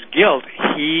doesn't use guilt.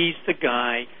 He's the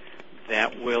guy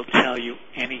that will tell you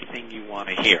anything you want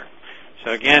to hear.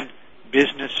 So again,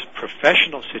 business,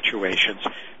 professional situations.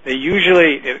 They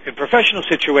usually, in professional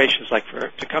situations, like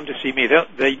to come to see me,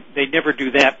 they never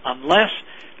do that unless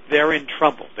they're in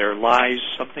trouble. Their lives,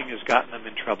 something has gotten them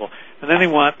in trouble, and then they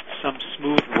want some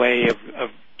smooth way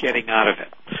of getting out of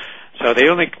it. So they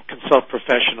only consult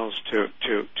professionals to,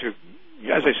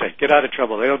 as I say, get out of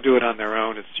trouble. They don't do it on their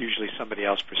own. It's usually somebody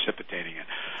else precipitating it.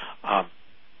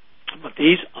 But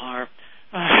these are,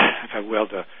 if I will,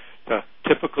 the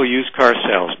typical used car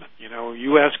salesman. You know,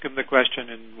 you ask them the question,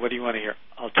 and what do you want to hear?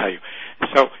 I'll tell you.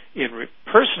 So in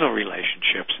personal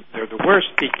relationships, they're the worst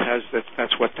because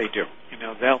that's what they do. You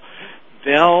know,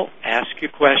 they'll ask you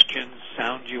questions,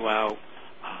 sound you out,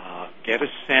 get a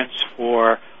sense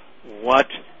for what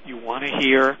you want to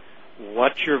hear,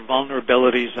 what your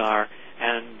vulnerabilities are,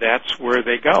 and that's where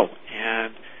they go.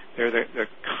 And they're the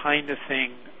kind of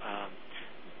thing.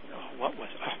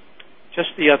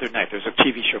 Just the other night, there's a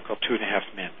TV show called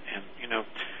 2.5 Men, and you know,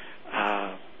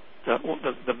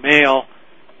 the male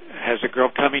has a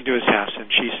girl coming to his house, and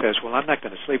she says, "Well, I'm not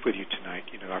going to sleep with you tonight.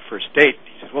 You know, our first date." And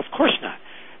he says, "Well, of course not."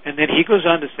 And then he goes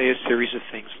on to say a series of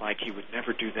things like he would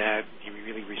never do that. He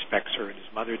really respects her, and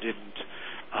his mother didn't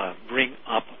bring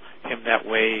up him that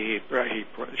way.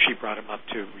 She brought him up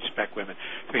to respect women.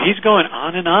 So he's going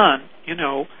on and on, you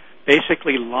know,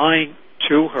 basically lying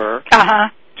to her.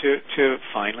 To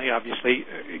finally, obviously,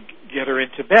 get her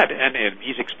into bed, and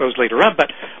he's exposed later on. But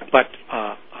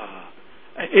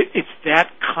it's that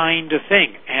kind of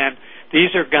thing, and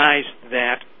these are guys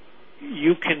that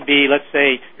you can be. Let's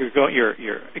say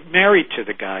you're married to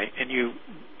the guy, and you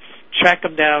track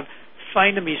him down,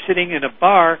 find him. He's sitting in a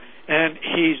bar, and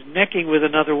he's necking with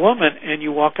another woman, and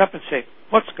you walk up and say,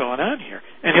 "What's going on here?"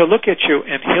 And he'll look at you,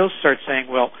 and he'll start saying,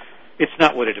 "Well, it's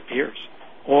not what it appears,"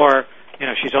 or, you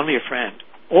know, "She's only a friend."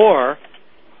 Or,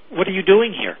 "What are you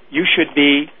doing here? You should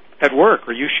be at work,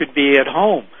 or you should be at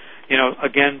home." You know,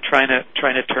 again, trying to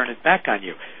turn it back on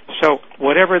you. So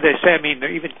whatever they say, I mean, they're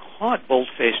even caught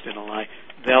bold-faced in a lie,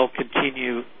 they'll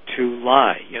continue to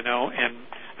lie. You know, and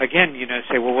again, you know,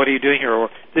 say, "Well, what are you doing here?" Or,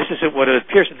 "This isn't what it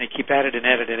appears," and they keep at it and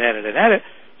at it and at it and at it,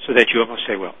 so that you almost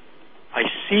say, "Well, I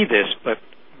see this, but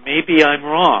maybe I'm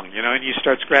wrong." You know, and you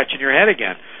start scratching your head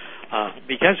again,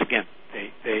 because again,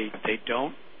 they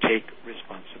don't take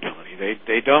responsibility.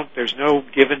 They don't. There's no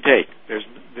give and take. There's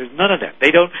none of that.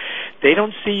 They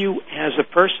don't see you as a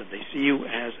person. They see you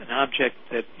as an object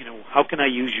that, you know, how can I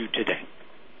use you today?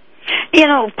 You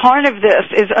know, part of this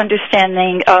is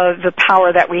understanding the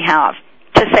power that we have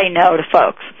to say no to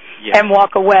folks and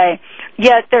walk away.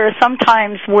 Yet there are some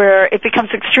times where it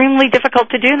becomes extremely difficult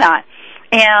to do that.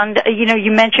 And, you know,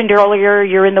 you mentioned earlier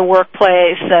you're in the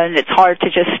workplace and it's hard to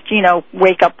just, you know,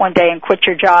 wake up one day and quit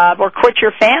your job or quit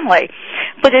your family.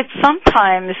 But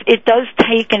sometimes it does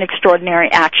take an extraordinary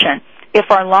action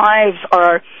if our lives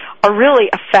are really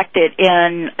affected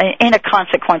in a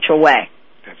consequential way.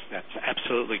 That's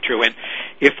absolutely true. And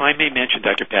if I may mention,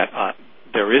 Dr. Pat,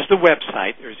 there is the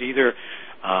website. There's either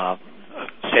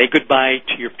say goodbye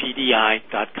to your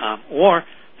PDI.com or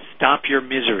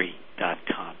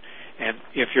stopyourmisery.com. And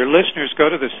if your listeners go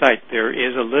to the site, there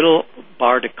is a little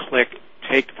bar to click,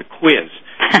 take the quiz.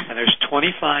 And there's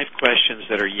 25 questions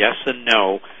that are yes and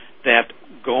no that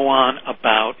go on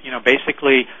about, you know,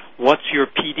 basically what's your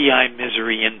PDI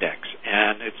misery index.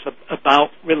 And it's about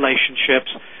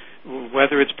relationships,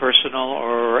 whether it's personal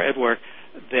or at work,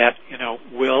 that, you know,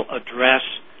 will address,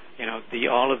 you know,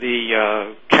 all of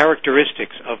the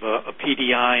characteristics of a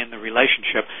PDI in the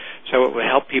relationship. So it will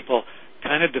help people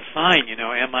kind of define, you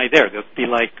know, am I there? They'll be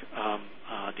like,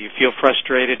 do you feel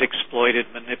frustrated, exploited,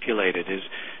 manipulated? Is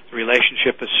the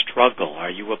relationship a struggle? Are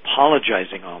you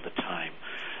apologizing all the time?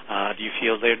 Do you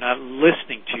feel they're not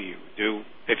listening to you?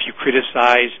 If you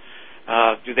criticize,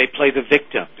 do they play the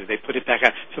victim? Do they put it back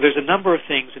on? So there's a number of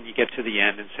things, and you get to the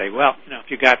end and say, well, you know, if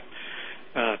you got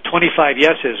 25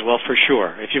 yeses, well, for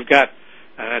sure. If you've got,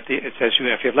 it says, you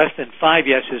know, if you have less than 5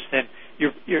 yeses, then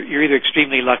you're either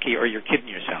extremely lucky or you're kidding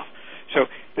yourself. So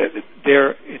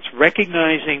it's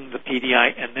recognizing the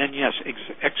PDI, and then, yes,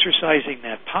 exercising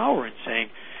that power and saying,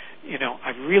 you know,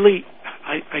 I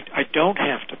don't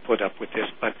have to put up with this,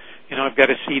 but, you know, I've got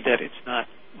to see that it's not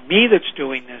me that's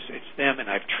doing this, it's them, and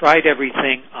I've tried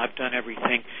everything, I've done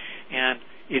everything, and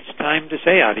it's time to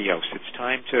say adios. It's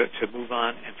time to move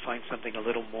on and find something a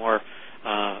little more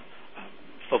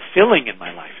fulfilling in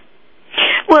my life.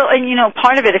 Well, and you know,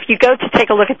 part of it, if you go to take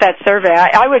a look at that survey,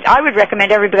 I would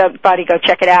recommend everybody go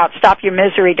check it out,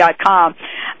 stopyourmisery.com,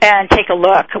 and take a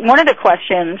look. One of the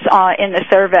questions in the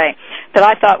survey that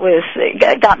I thought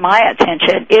got my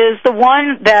attention is the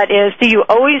one that is, do you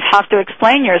always have to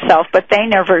explain yourself, but they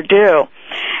never do?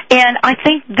 And I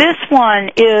think this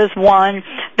one is one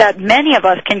that many of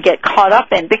us can get caught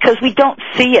up in because we don't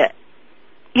see it.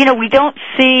 You know, we don't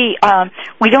see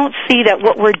that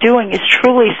what we're doing is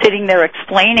truly sitting there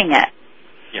explaining it.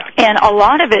 Yeah. And a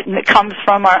lot of it comes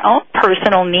from our own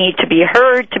personal need to be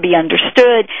heard, to be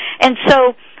understood. And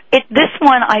so this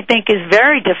one, I think, is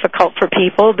very difficult for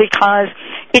people because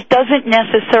it doesn't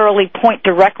necessarily point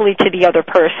directly to the other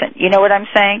person. You know what I'm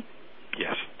saying?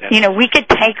 Yes, We could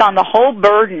take on the whole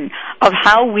burden of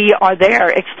how we are there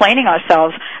explaining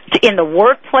ourselves. In the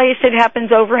workplace, it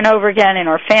happens over and over again, in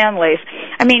our families.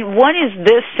 I mean, what is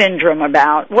this syndrome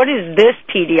about? What is this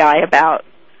PDI about?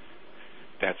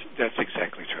 That's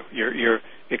exactly true. You're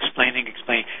explaining.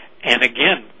 And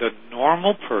again, the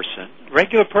normal person,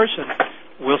 regular person,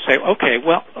 will say, okay,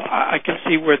 well, I can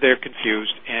see where they're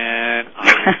confused, and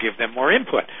I will give them more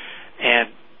input. And,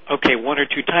 okay, one or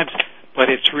two times. But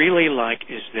it's really like,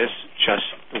 is this just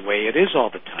the way it is all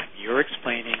the time? You're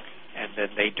explaining, and then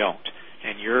they don't.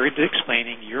 And you're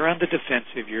explaining, you're on the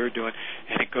defensive, you're doing,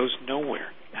 and it goes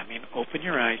nowhere. I mean, open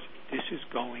your eyes. This is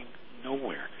going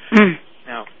nowhere.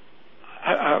 Now,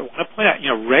 I want to point out,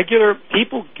 regular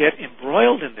people get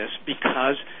embroiled in this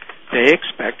because they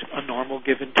expect a normal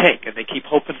give and take, and they keep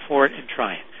hoping for it and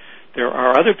trying. There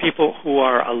are other people who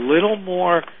are a little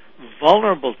more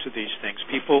vulnerable to these things.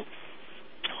 People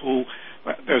who,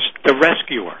 there's the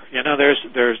rescuer.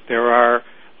 There are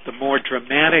the more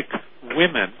dramatic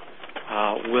women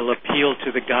will appeal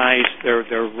to the guys.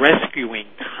 They're rescuing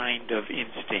kind of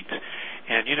instincts,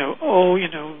 and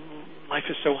life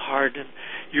is so hard, and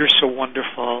you're so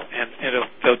wonderful, and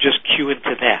they'll just cue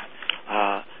into that.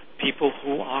 People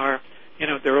who are,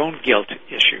 their own guilt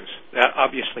issues,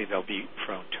 obviously they'll be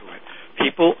prone to it.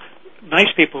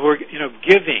 Nice people who are,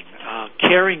 giving,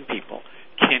 caring people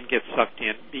can get sucked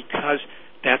in because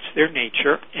that's their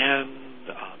nature, and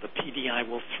the PDI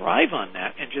will thrive on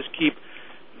that and just keep,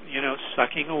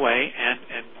 sucking away and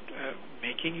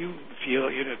making you feel,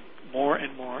 more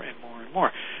and more and more and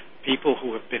more. People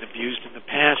who have been abused in the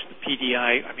past, the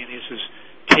PDI, this is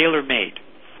tailor-made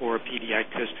for a PDI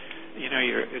because,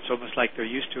 it's almost like they're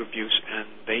used to abuse and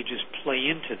they just play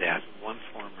into that in one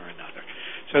form or another.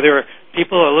 So there are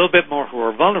people a little bit more who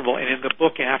are vulnerable, and in the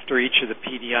book after each of the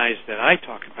PDIs that I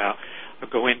talk about, I'll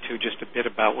go into just a bit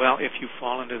about, well, if you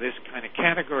fall into this kind of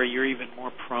category, you're even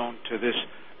more prone to this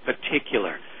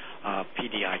particular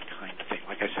PDI kind of thing.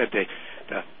 Like I said, the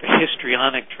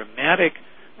histrionic, dramatic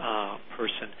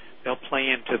person, they'll play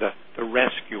into the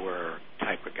rescuer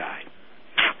type of guy.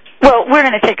 Well, we're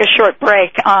going to take a short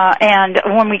break, and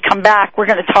when we come back, we're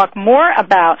going to talk more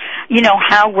about,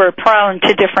 how we're prone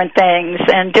to different things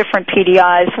and different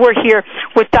PDIs. We're here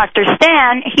with Dr.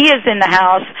 Stan. He is in the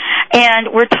house,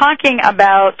 and we're talking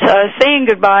about saying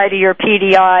goodbye to your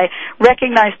PDI,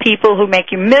 recognize people who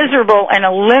make you miserable, and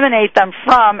eliminate them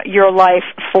from your life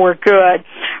for good.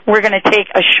 We're going to take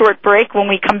a short break. When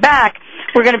we come back,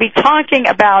 we're going to be talking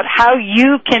about how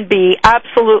you can be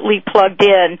absolutely plugged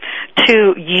in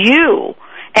to you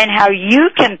and how you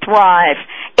can thrive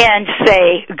and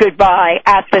say goodbye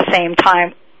at the same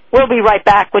time. We'll be right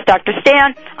back with Dr.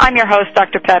 Stan. I'm your host,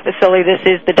 Dr. Pat Basile. This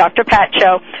is the Dr. Pat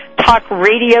Show, talk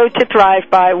radio to thrive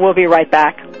by. We'll be right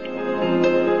back.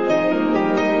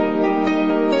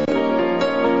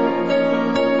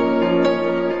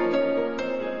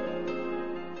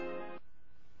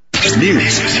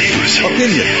 News,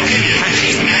 opinion,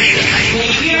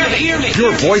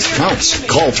 your voice counts.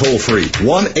 Call toll-free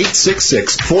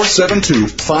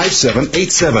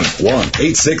 1-866-472-5787.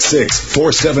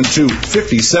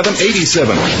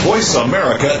 1-866-472-5787.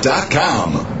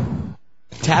 VoiceAmerica.com.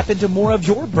 Tap into more of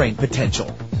your brain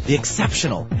potential. The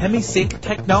exceptional HemiSync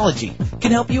technology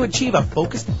can help you achieve a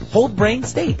focused whole brain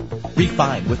state.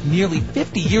 Refined with nearly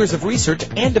 50 years of research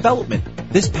and development,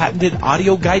 this patented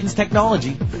audio guidance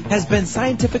technology has been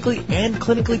scientifically and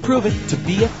clinically proven to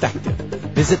be effective.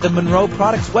 Visit the Monroe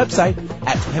Products website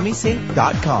at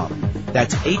hemisync.com.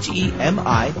 That's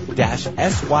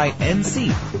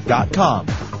HEMI-SYNC.com.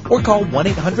 Or call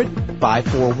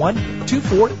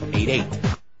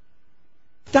 1-800-541-2488.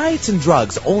 Diets and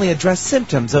drugs only address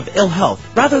symptoms of ill health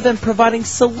rather than providing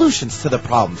solutions to the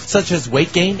problems, such as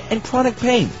weight gain and chronic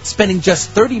pain. Spending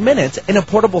just 30 minutes in a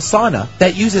portable sauna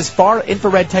that uses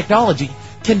far-infrared technology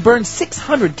can burn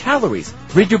 600 calories,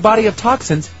 rid your body of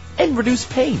toxins, and reduce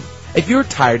pain. If you're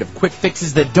tired of quick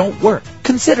fixes that don't work,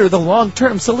 consider the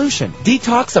long-term solution.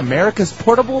 Detox America's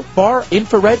portable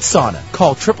far-infrared sauna.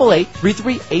 Call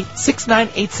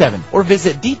 888-338-6987 or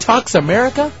visit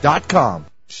detoxamerica.com.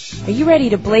 Are you ready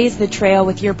to blaze the trail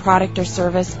with your product or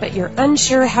service, but you're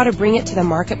unsure how to bring it to the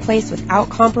marketplace without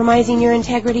compromising your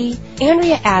integrity?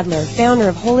 Andrea Adler, founder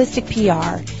of Holistic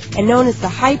PR and known as the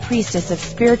High Priestess of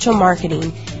Spiritual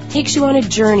Marketing, takes you on a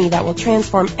journey that will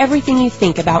transform everything you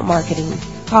think about marketing.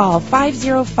 Call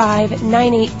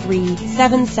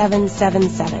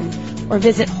 505-983-7777 or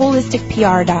visit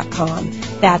holisticpr.com.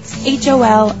 That's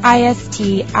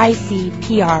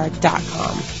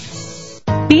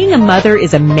HOLISTICPR.com. Being a mother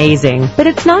is amazing, but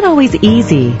it's not always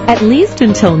easy, at least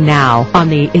until now, on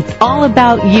the It's All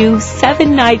About You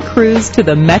 7-night cruise to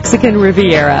the Mexican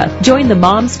Riviera. Join the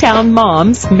Momstown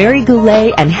Moms, Mary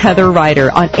Goulet and Heather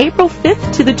Ryder, on April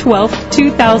 5th to the 12th,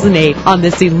 2008, on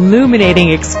this illuminating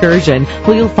excursion,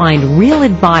 where you'll find real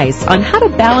advice on how to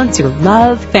balance your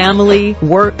love, family,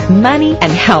 work, money,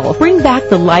 and health. Bring back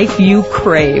the life you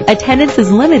crave. Attendance is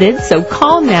limited, so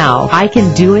call now.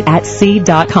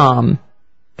 ICanDoItAtSea.com.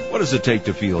 What does it take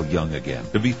to feel young again?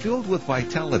 To be filled with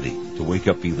vitality, to wake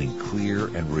up feeling clear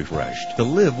and refreshed, to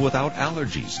live without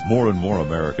allergies. More and more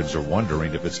Americans are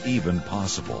wondering if it's even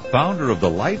possible. Founder of the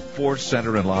Life Force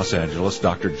Center in Los Angeles,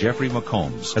 Dr. Jeffrey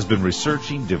McCombs, has been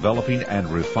researching, developing,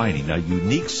 and refining a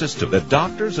unique system that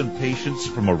doctors and patients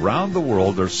from around the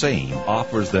world are saying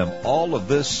offers them all of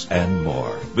this and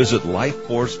more. Visit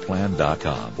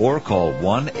lifeforceplan.com or call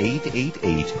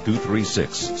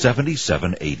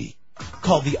 1-888-236-7780.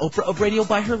 Called the Oprah of radio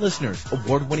by her listeners,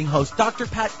 award-winning host Dr.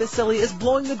 Pat Baccili is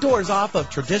blowing the doors off of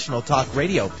traditional talk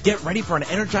radio. Get ready for an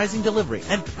energizing delivery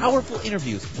and powerful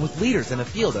interviews with leaders in the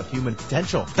field of human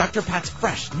potential. Dr. Pat's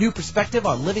fresh, new perspective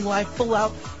on living life full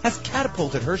out has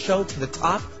catapulted her show to the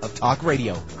top of talk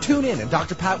radio. Tune in and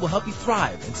Dr. Pat will help you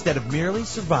thrive instead of merely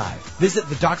survive. Visit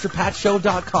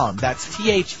thedrpatshow.com. That's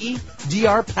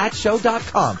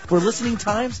THEDRPatshow.com for listening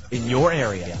times in your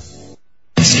area.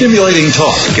 Stimulating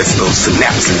talk gets those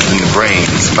synapses in the brain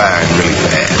firing really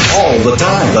fast. All the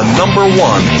time. The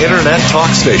 #1 Internet talk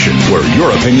station where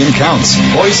your opinion counts.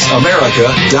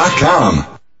 VoiceAmerica.com.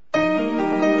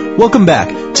 Welcome back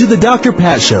to the Dr.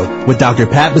 Pat Show with Dr.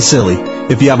 Pat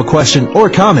Baccili. If you have a question or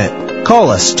comment,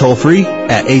 call us toll-free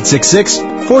at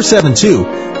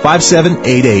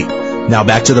 866-472-5788. Now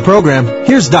back to the program.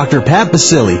 Here's Dr. Pat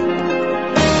Baccili.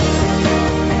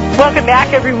 Welcome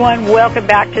back, everyone. Welcome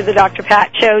back to the Dr.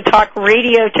 Pat Show, talk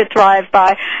radio to thrive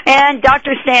by. And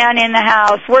Dr. Stan in the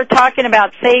house. We're talking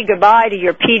about say goodbye to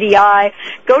your PDI.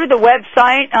 Go to the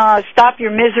website,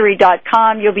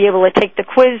 stopyourmisery.com. You'll be able to take the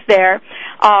quiz there.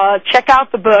 Check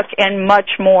out the book and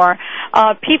much more.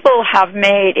 People have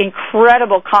made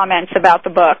incredible comments about the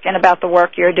book and about the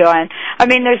work you're doing. I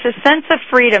mean, there's a sense of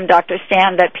freedom, Dr.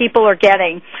 Stan, that people are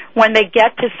getting when they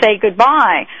get to say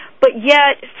goodbye. But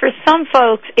yet, for some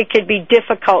folks, it could be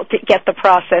difficult to get the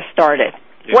process started.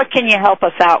 Yeah. What can you help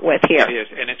us out with here? It is,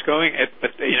 and it's going.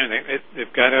 But you know,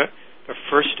 they've got to. The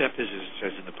first step is, as it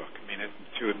says in the book. I mean,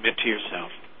 to admit to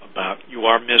yourself about you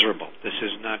are miserable. This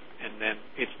is not, and then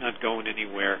it's not going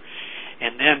anywhere,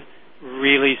 and then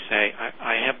really say,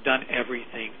 I have done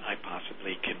everything I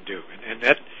possibly can do, and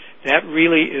that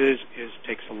really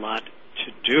takes a lot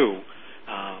to do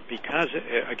because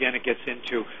again, it gets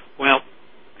into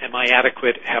am I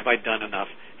adequate? Have I done enough?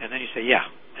 And then you say, yeah,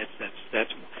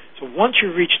 that's. So once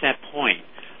you reach that point,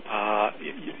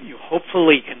 you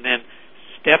hopefully can then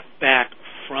step back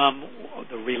from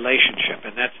the relationship,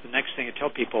 and that's the next thing I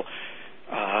tell people.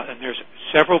 And there's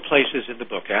several places in the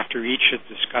book after each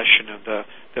discussion of the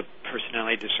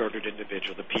personality disordered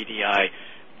individual, the PDI.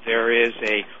 There is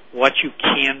what you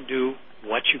can do,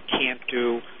 what you can't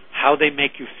do, how they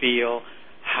make you feel,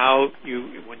 how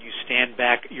when you stand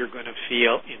back, you're going to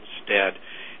feel instead.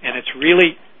 And it's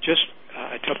really just,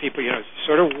 I tell people,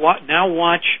 sort of now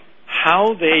watch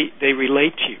how they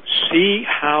relate to you. See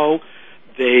how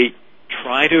they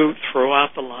try to throw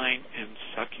out the line and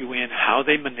suck you in, how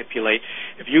they manipulate.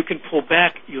 If you can pull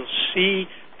back, you'll see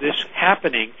this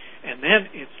happening, and then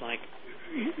it's like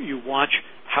you watch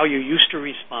how you used to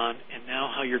respond and now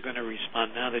how you're going to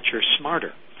respond now that you're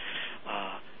smarter.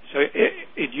 So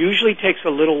it usually takes a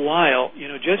little while,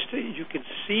 just so you can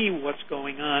see what's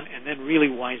going on and then really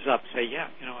wise up. Say, yeah,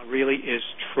 it really is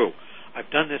true. I've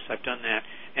done this, I've done that.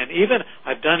 And even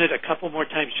I've done it a couple more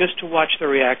times just to watch the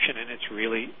reaction, and it's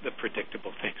really the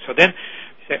predictable thing. So then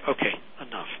you say, okay,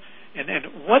 enough. And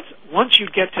then once you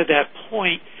get to that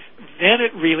point, then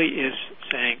it really is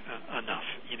saying enough.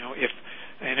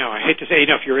 I hate to say,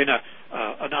 if you're in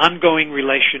an ongoing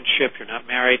relationship, you're not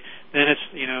married, then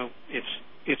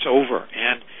it's over.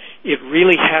 And it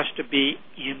really has to be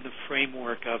in the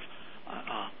framework of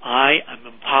I am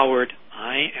empowered,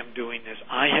 I am doing this,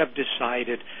 I have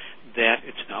decided that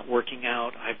it's not working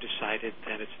out, I've decided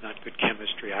that it's not good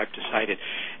chemistry, I've decided.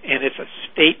 And it's a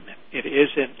statement. It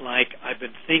isn't like I've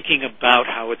been thinking about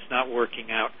how it's not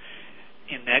working out,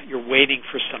 in that you're waiting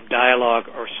for some dialogue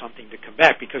or something to come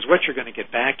back, because what you're going to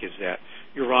get back is that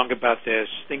you're wrong about this,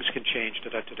 things can change,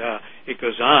 da-da-da-da, it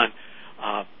goes on.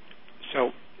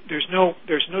 So there's no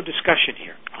discussion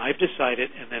here. I've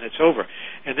decided, and then it's over.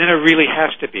 And then it really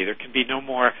has to be. There can be no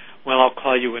more, well, I'll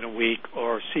call you in a week,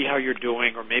 or see how you're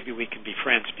doing, or maybe we can be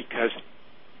friends, because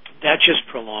that just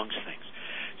prolongs things.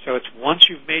 So it's once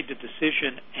you've made the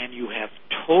decision and you have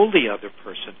told the other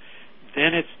person,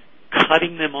 then it's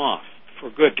cutting them off for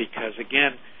good, because,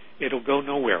 again, it'll go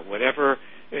nowhere. Whatever,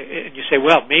 and you say,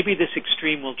 well, maybe this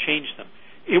extreme will change them.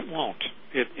 It won't.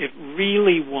 It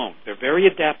really won't. They're very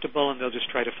adaptable, and they'll just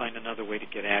try to find another way to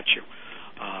get at you.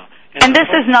 And this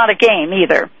is not a game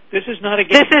either. This is not a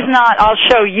game. This is not, I'll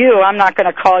show you, I'm not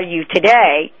going to call you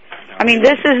today. No, I mean,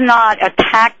 this is not a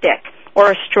tactic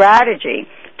or a strategy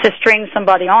to string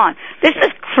somebody on. This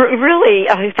is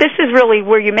really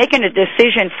where you're making a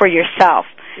decision for yourself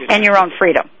and your own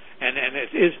freedom. And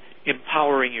it is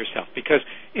empowering yourself, because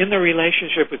in the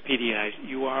relationship with PDIs,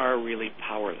 you are really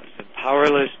powerless. And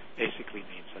powerless basically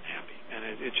means unhappy.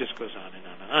 And it just goes on and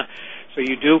on and on. So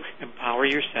you do empower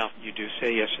yourself. You do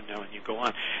say yes and no, and you go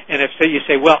on. And if you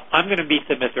say, well, I'm going to beat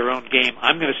them at their own game,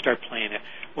 I'm going to start playing it.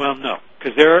 Well, no,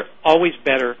 because they're always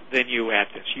better than you at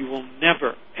this. You will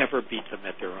never, ever beat them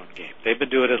at their own game. They've been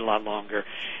doing it a lot longer.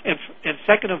 And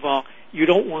second of all, you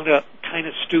don't want to kind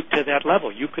of stoop to that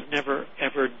level. You could never,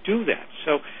 ever do that.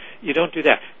 So you don't do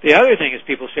that. The other thing is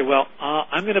people say, well,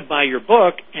 I'm going to buy your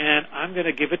book, and I'm going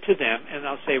to give it to them, and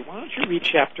I'll say, why don't you read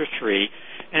chapter 3?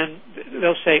 And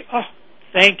they'll say, oh,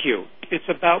 thank you. It's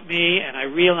about me, and I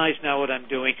realize now what I'm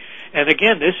doing. And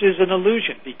again, this is an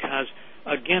illusion, because,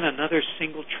 again, another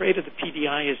single trait of the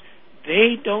PDI is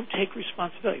they don't take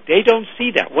responsibility. They don't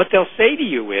see that. What they'll say to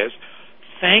you is,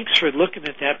 thanks for looking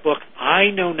at that book. I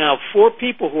know now 4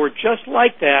 people who are just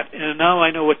like that, and now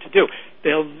I know what to do.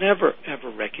 They'll never,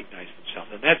 ever recognize themselves.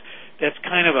 And that's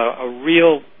kind of a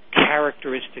real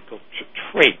characteristical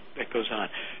trait that goes on.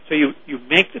 So you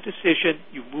make the decision,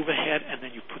 you move ahead, and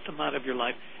then you put them out of your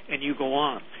life, and you go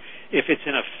on. If it's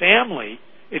in a family,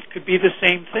 it could be the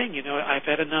same thing. You know, I've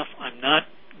had enough. I'm not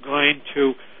going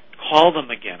to call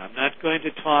them again. I'm not going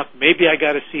to talk. Maybe I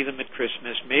got to see them at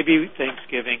Christmas, maybe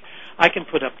Thanksgiving. I can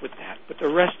put up with that. But the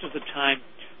rest of the time,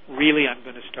 really, I'm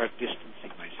going to start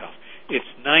distancing myself. It's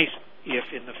nice if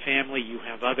in the family you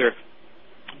have other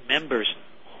members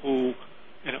who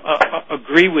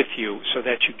agree with you, so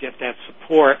that you get that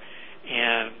support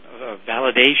and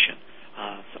validation.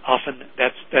 Often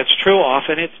that's true.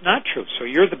 Often it's not true. So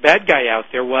you're the bad guy out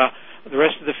there, while the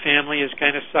rest of the family is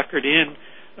kind of suckered in,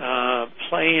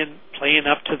 playing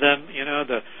up to them. You know,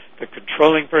 the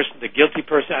controlling person, the guilty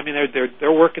person. I mean,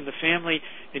 they're working the family,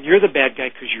 and you're the bad guy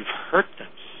because you've hurt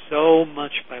them so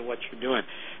much by what you're doing.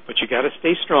 But you got to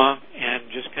stay strong and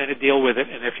just kind of deal with it.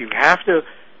 And if you have to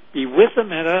be with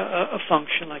them at a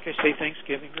function, like I say,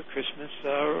 Thanksgiving or Christmas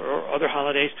or other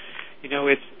holidays, you know,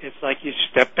 it's like you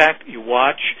step back, you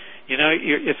watch. You know,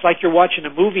 it's like you're watching a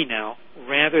movie now,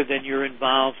 rather than you're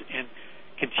involved and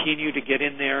continue to get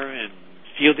in there and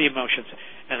feel the emotions.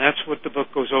 And that's what the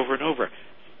book goes over and over.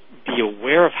 Be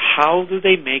aware of how do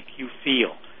they make you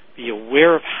feel. Be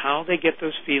aware of how they get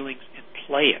those feelings and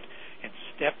play it. And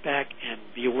step back and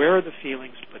be aware of the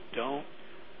feelings, but don't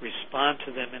respond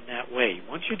to them in that way.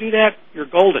 Once you do that, you're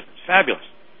golden. It's fabulous.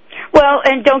 Well,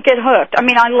 and don't get hooked. I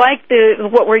mean, I like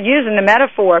what we're using, the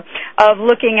metaphor of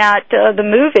looking at the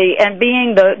movie and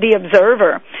being the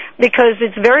observer, because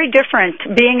it's very different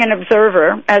being an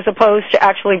observer as opposed to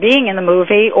actually being in the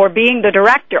movie or being the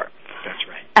director. That's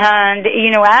right. And, you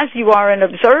know, as you are an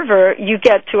observer, you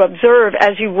get to observe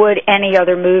as you would any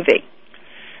other movie.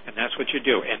 And that's what you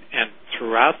do. And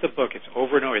throughout the book, it's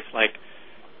over and over. It's like,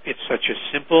 it's such a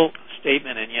simple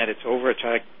statement, and yet it's over. It's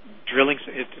like drilling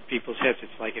into people's heads.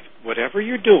 It's like, if whatever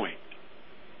you're doing,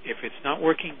 if it's not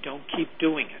working, don't keep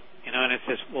doing it. You know, and it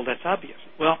says, well, that's obvious.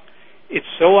 Well, it's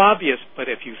so obvious, but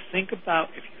if you think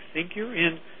you're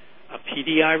in a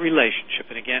PDI relationship,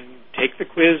 and again, take the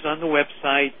quiz on the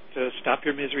website,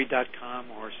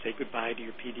 stopyourmisery.com, or say goodbye to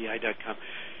your PDI.com.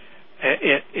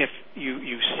 If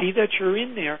you see that you're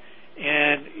in there,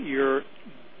 and you're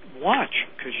watch,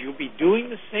 because you'll be doing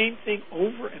the same thing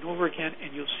over and over again,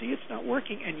 and you'll see it's not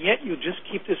working, and yet you'll just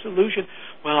keep this illusion,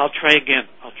 well, I'll try again.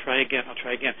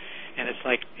 And it's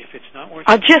like, if it's not working,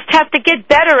 I'll just have to get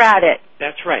better at it.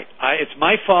 That's right. It's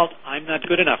my fault. I'm not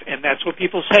good enough. And that's what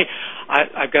people say.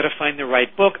 I've got to find the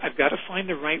right book. I've got to find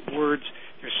the right words.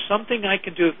 There's something I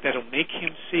can do that'll make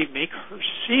her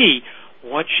see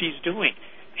what she's doing.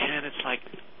 And it's like,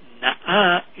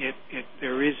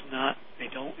 there is not.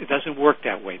 It doesn't work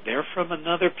that way. They're from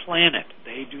another planet.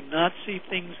 They do not see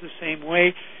things the same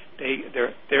way.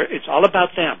 It's all about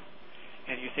them.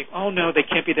 And you think, oh no, they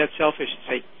can't be that selfish. And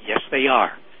say, yes, they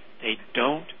are. They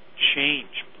don't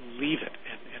change. Believe it.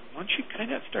 And once you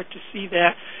kind of start to see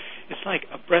that, it's like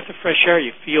a breath of fresh air.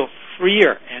 You feel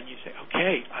freer, and you say,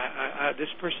 okay,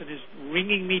 this person is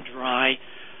wringing me dry.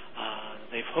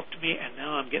 they've hooked me, and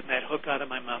now I'm getting that hook out of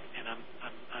my mouth, and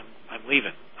I'm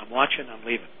leaving. I'm watching. I'm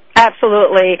leaving.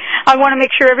 Absolutely. I want to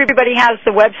make sure everybody has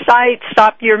the website,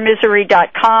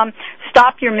 stopyourmisery.com.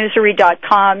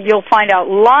 Stopyourmisery.com. You'll find out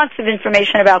lots of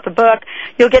information about the book.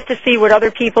 You'll get to see what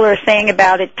other people are saying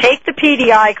about it. Take the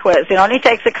PDI quiz. It only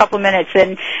takes a couple minutes,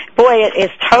 and boy, it is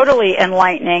totally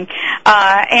enlightening.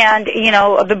 And, you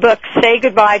know, the book, Say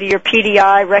Goodbye to Your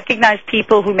PDI, recognize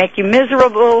people who make you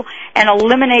miserable and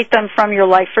eliminate them from your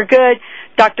life for good.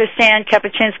 Dr. Stan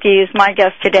Kapuscinski is my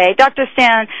guest today. Dr.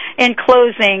 Stan, in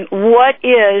closing, what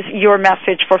is your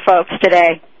message for folks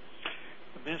today?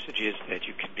 The message is that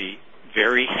you can be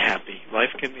very happy. Life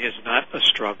is not a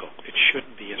struggle. It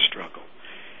shouldn't be a struggle.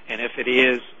 And if it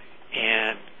is,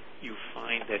 and you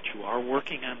find that you are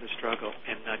working on the struggle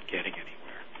and not getting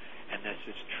anywhere, and this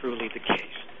is truly the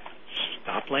case,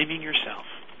 stop blaming yourself.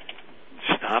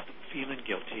 Stop feeling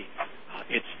guilty.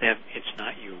 It's them. It's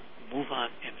not you. Move on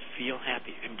and feel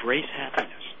happy. Embrace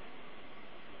happiness.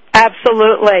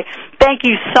 Absolutely. Thank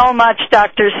you so much,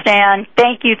 Dr. Stan.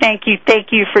 Thank you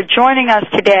for joining us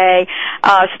today.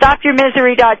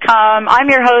 StopYourMisery.com. I'm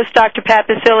your host, Dr. Pat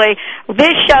Basile.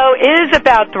 This show is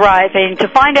about thriving. To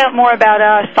find out more about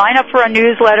us, sign up for a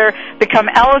newsletter, become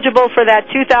eligible for that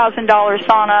 $2,000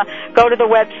 sauna, go to the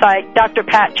website,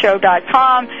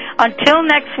 drpatshow.com. Until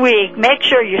next week, make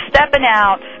sure you're stepping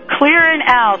out, clearing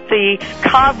out the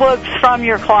cobwebs from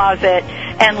your closet,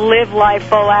 and live life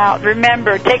full out.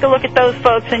 Remember, take a look at those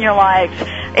folks in your lives,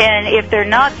 and if they're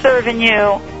not serving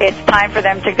you, it's time for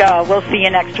them to go. We'll see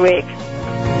you next week.